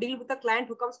able to deal with a client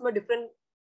who comes from a different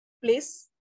place?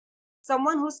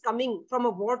 Someone who's coming from a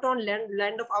war-torn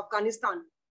land of Afghanistan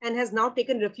and has now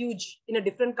taken refuge in a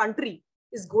different country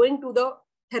is going to the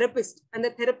therapist, and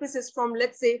the therapist is from,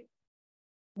 let's say,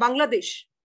 Bangladesh.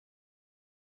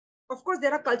 Of course,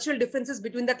 there are cultural differences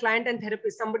between the client and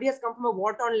therapist. Somebody has come from a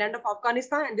war-torn land of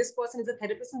Afghanistan, and this person is a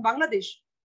therapist in Bangladesh.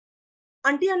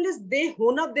 Unless they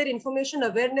hone up their information,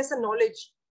 awareness, and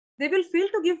knowledge, they will fail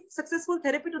to give successful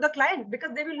therapy to the client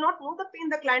because they will not know the pain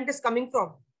the client is coming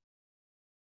from.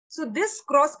 So this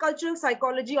cross-cultural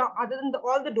psychology, other than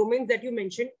all the domains that you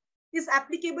mentioned, is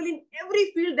applicable in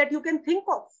every field that you can think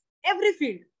of. Every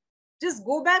field. Just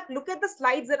go back, look at the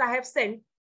slides that I have sent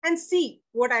and see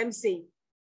what I am saying.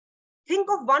 Think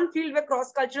of one field where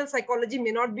cross-cultural psychology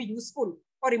may not be useful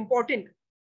or important.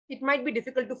 It might be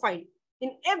difficult to find.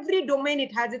 In every domain,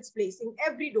 it has its place, in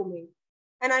every domain.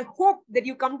 And I hope that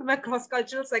you come to my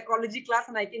cross-cultural psychology class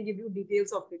and I can give you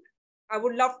details of it. I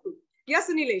would love to.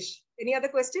 Yes, Nilesh, any other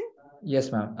question?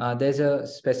 Yes, ma'am. There's a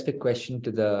specific question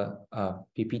to the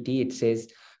PPT. It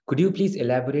says, could you please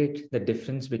elaborate the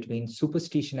difference between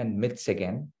superstition and myths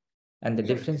again, and the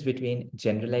difference between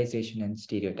generalization and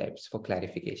stereotypes for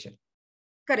clarification?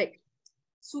 Correct.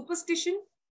 Superstition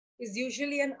is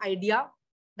usually an idea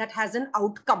that has an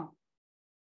outcome.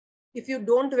 If you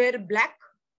don't wear black,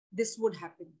 this would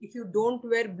happen. If you don't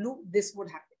wear blue, this would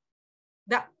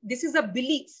happen. This is a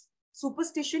belief.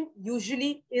 Superstition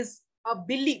usually is a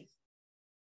belief.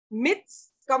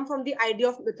 Myths come from the idea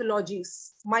of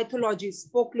mythologies,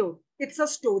 folklore. It's a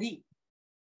story.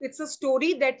 It's a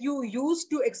story that you use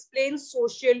to explain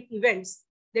social events,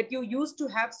 that you use to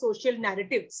have social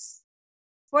narratives.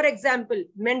 For example,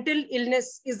 mental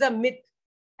illness is a myth,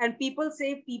 and people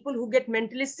say people who get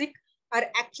mentally sick are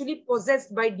actually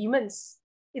possessed by demons.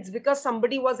 It's because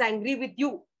somebody was angry with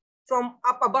you from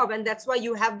up above, and that's why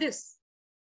you have this.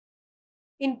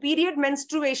 In period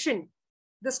menstruation,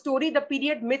 the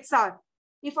period myths are,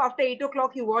 if after 8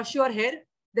 o'clock you wash your hair,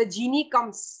 the genie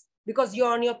comes because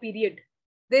you're on your period.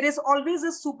 There is always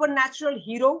a supernatural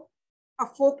hero, a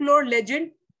folklore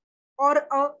legend, or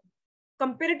a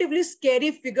comparatively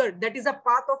scary figure that is a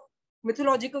path of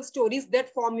mythological stories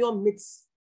that form your myths.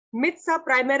 Myths are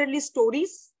primarily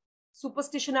stories.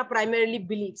 Superstition are primarily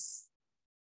beliefs.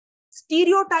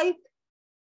 Stereotype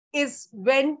is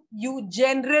when you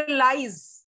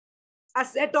generalize a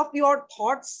set of your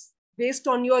thoughts based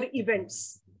on your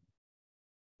events.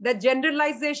 The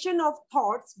generalization of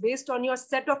thoughts based on your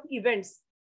set of events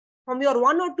from your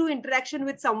one or two interaction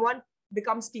with someone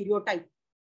becomes stereotype.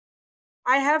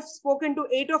 I have spoken to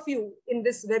 8 of you in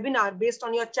this webinar based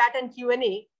on your chat and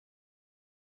Q&A.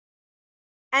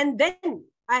 And then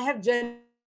I have generalized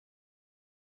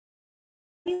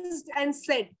and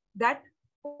said that,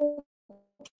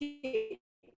 okay,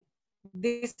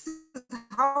 this is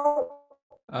how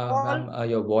Ma'am,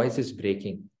 your voice is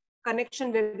breaking.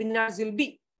 Connection webinars will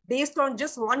be based on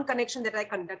just one connection that I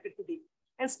conducted today.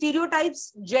 And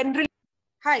stereotypes generally.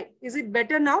 Hi, is it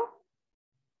better now?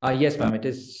 Yes, ma'am, it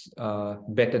is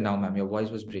better now, ma'am. Your voice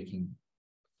was breaking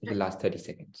for the last 30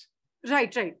 seconds.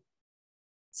 Right, right.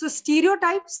 So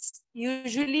stereotypes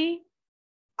usually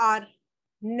are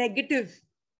negative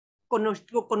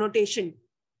connotation.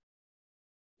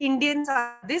 Indians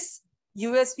are this,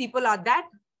 US people are that.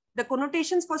 The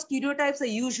connotations for stereotypes are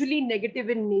usually negative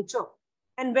in nature.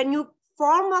 And when you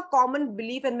form a common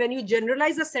belief and when you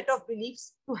generalize a set of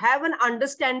beliefs to have an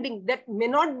understanding that may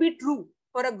not be true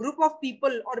for a group of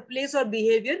people or place or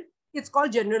behavior, it's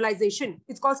called generalization.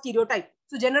 It's called stereotype.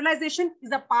 So generalization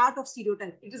is a part of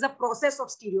stereotype. It is a process of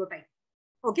stereotype.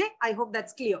 Okay, I hope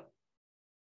that's clear.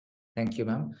 Thank you,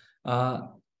 ma'am.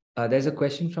 There's a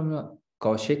question from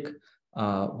Kaushik.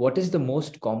 What is the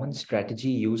most common strategy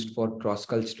used for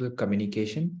cross-cultural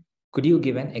communication? Could you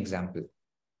give an example?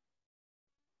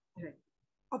 Right.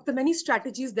 Of the many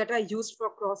strategies that are used for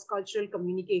cross-cultural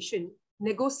communication,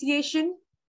 negotiation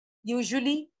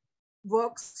usually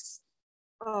works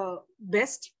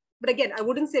best. But again, I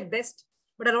wouldn't say best,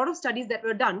 but a lot of studies that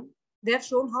were done, they have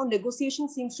shown how negotiation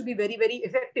seems to be very, very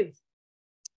effective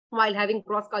while having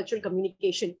cross-cultural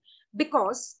communication.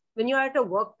 Because when you're at a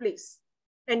workplace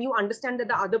and you understand that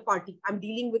the other party, I'm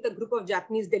dealing with a group of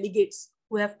Japanese delegates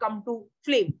who have come to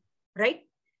Flame, right?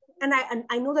 And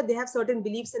I know that they have certain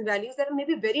beliefs and values that are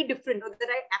maybe very different or that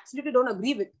I absolutely don't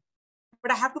agree with.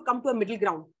 But I have to come to a middle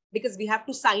ground because we have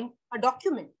to sign a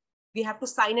document. We have to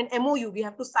sign an MOU. We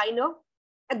have to sign an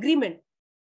agreement.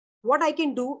 What I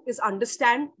can do is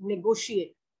understand,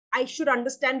 negotiate. I should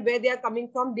understand where they are coming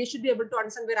from. They should be able to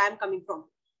understand where I am coming from.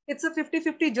 It's a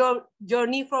 50-50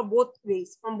 journey for both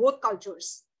ways, from both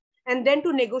cultures. And then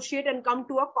to negotiate and come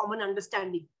to a common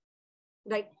understanding,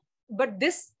 right? But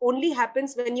this only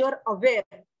happens when you're aware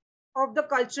of the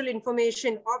cultural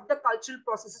information, of the cultural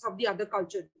processes of the other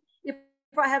culture. If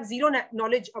I have zero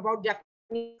knowledge about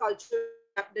Japanese culture,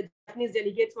 the Japanese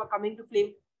delegates who are coming to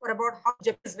Flame, or about how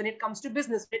Japanese, when it comes to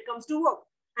business, when it comes to work,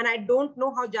 and I don't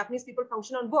know how Japanese people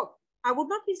function on work, I would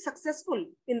not be successful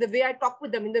in the way I talk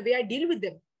with them, in the way I deal with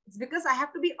them. It's because I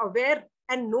have to be aware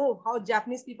and know how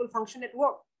Japanese people function at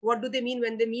work. What do they mean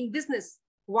when they mean business?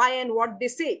 Why and what they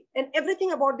say, and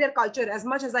everything about their culture as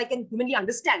much as I can humanly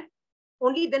understand.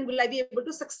 Only then will I be able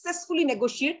to successfully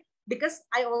negotiate, because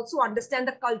I also understand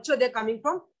the culture they're coming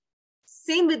from.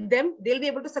 Same with them, they'll be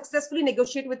able to successfully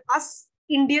negotiate with us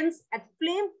Indians at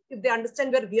Flame if they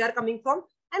understand where we are coming from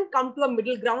and come to a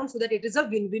middle ground so that it is a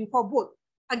win-win for both.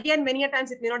 Again, many a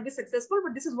times it may not be successful,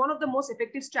 but this is one of the most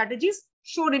effective strategies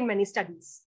shown in many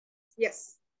studies.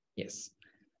 Yes. Yes.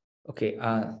 Okay,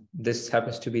 this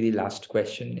happens to be the last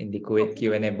question in the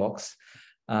Q&A box.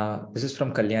 This is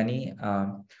from Kalyani.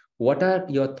 What are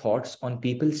your thoughts on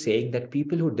people saying that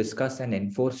people who discuss and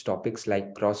enforce topics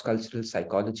like cross-cultural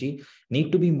psychology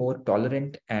need to be more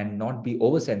tolerant and not be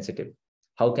oversensitive?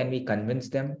 How can we convince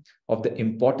them of the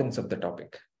importance of the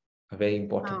topic? A very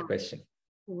important question.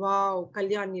 Wow,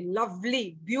 Kalyani,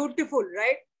 lovely, beautiful,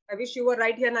 right? I wish you were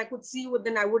right here and I could see you,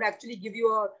 then I would actually give you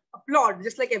a applaud,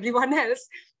 just like everyone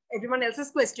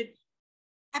else's question.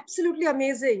 Absolutely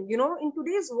amazing. You know, in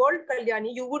today's world,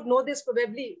 Kalyani, you would know this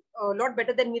probably a lot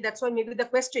better than me. That's why maybe the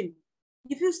question.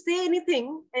 If you say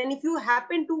anything and if you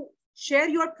happen to share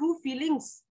your true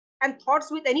feelings and thoughts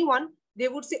with anyone, they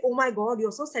would say, oh my God,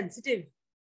 you're so sensitive.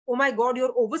 Oh my God,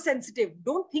 you're oversensitive.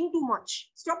 Don't think too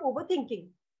much. Stop overthinking.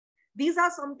 These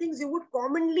are some things you would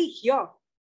commonly hear.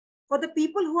 For the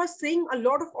people who are saying a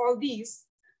lot of all these,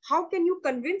 how can you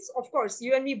convince? Of course,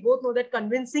 you and me both know that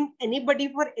convincing anybody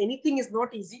for anything is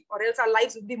not easy, or else our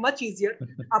lives would be much easier,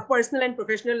 our personal and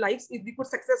professional lives, if we could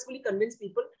successfully convince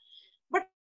people. But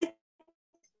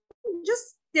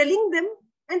just telling them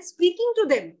and speaking to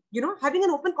them, you know, having an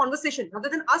open conversation rather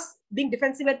than us being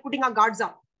defensive and putting our guards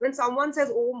up. When someone says,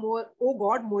 oh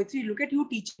God, Moitrayee, look at you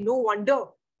teaching, no wonder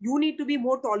you need to be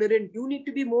more tolerant, you need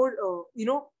to be more,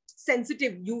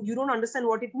 sensitive, you don't understand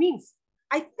what it means.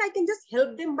 I think I can just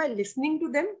help them by listening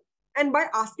to them and by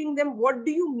asking them, what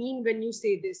do you mean when you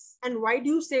say this? And why do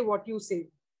you say what you say?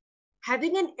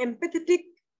 Having an empathetic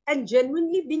and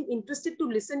genuinely being interested to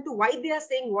listen to why they are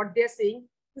saying what they are saying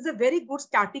is a very good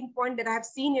starting point that I have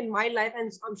seen in my life,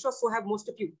 and I'm sure so have most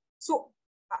of you. So,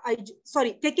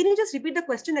 sorry, can you just repeat the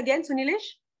question again,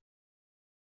 Sunilesh?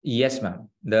 Yes, ma'am.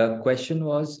 The question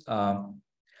was,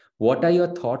 what are your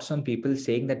thoughts on people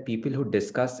saying that people who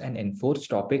discuss and enforce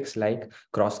topics like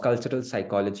cross-cultural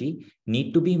psychology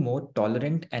need to be more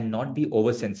tolerant and not be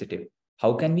oversensitive?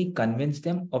 How can we convince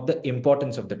them of the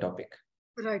importance of the topic?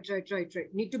 Right.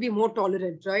 Need to be more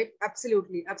tolerant, right?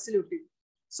 Absolutely.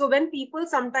 So when people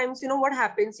sometimes, what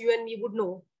happens, you and me would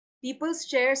know, people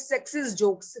share sexist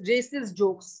jokes, racist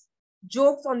jokes,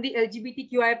 jokes on the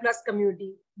LGBTQI plus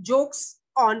community, jokes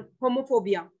on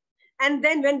homophobia. And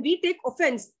then when we take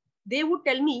offense, they would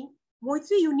tell me,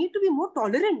 Moitrayee, you need to be more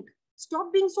tolerant.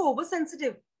 Stop being so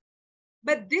oversensitive.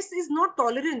 But this is not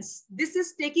tolerance. This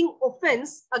is taking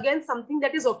offense against something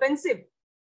that is offensive.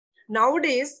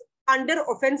 Nowadays, under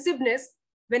offensiveness,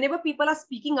 whenever people are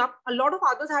speaking up, a lot of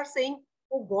others are saying,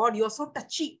 oh God, you're so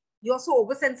touchy. You're so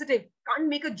oversensitive. Can't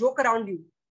make a joke around you.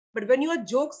 But when your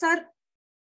jokes are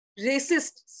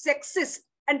racist, sexist,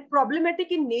 and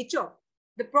problematic in nature,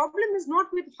 the problem is not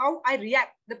with how I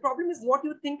react. The problem is what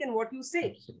you think and what you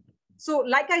say. So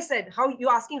like I said, how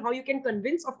you're asking how you can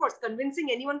convince, of course, convincing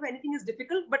anyone for anything is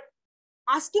difficult, but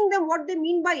asking them what they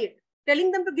mean by it,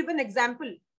 telling them to give an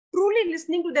example, truly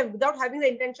listening to them without having the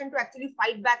intention to actually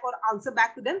fight back or answer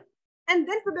back to them, and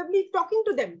then probably talking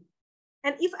to them.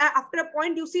 And if after a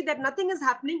point you see that nothing is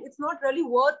happening, it's not really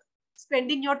worth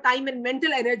spending your time and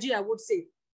mental energy, I would say.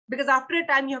 Because after a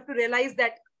time, you have to realize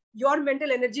that your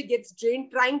mental energy gets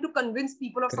drained trying to convince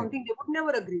people of something they would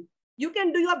never agree. You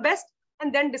can do your best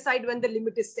and then decide when the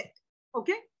limit is set.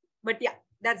 Okay? But yeah,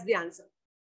 that's the answer.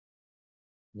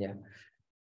 Yeah.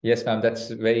 Yes, ma'am.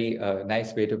 That's a very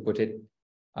nice way to put it.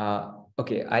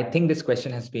 Okay, I think this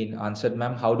question has been answered,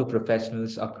 ma'am. How do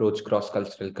professionals approach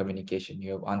cross-cultural communication?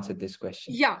 You have answered this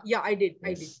question. Yeah, I did.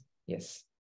 Yes,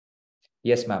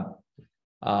 ma'am.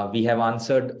 We have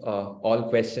answered all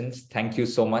questions. Thank you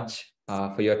so much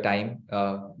for your time.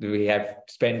 We have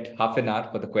spent half an hour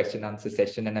for the question answer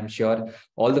session, and I'm sure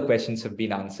all the questions have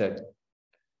been answered.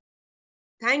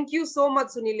 Thank you so much,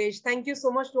 Sunilesh. Thank you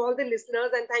so much to all the listeners,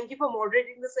 and thank you for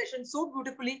moderating the session so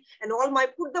beautifully. And all my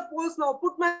put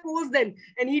my pose then,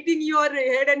 and eating your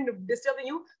head and disturbing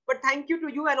you. But thank you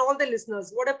to you and all the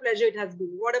listeners. What a pleasure it has been.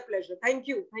 What a pleasure. Thank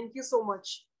you so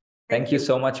much. Thank you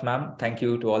so much, ma'am. Thank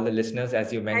you to all the listeners.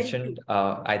 As you mentioned,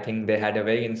 I think they had a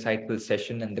very insightful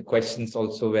session, and the questions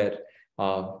also were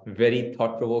very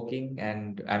thought-provoking,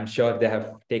 and I'm sure they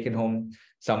have taken home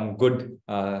some good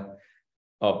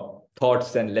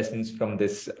thoughts and lessons from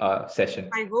this session.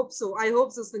 I hope so,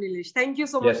 Sunilesh. Thank you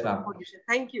so much for the contribution.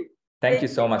 Thank you. Thank you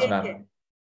so much, ma'am.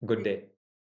 Good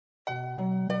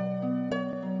day.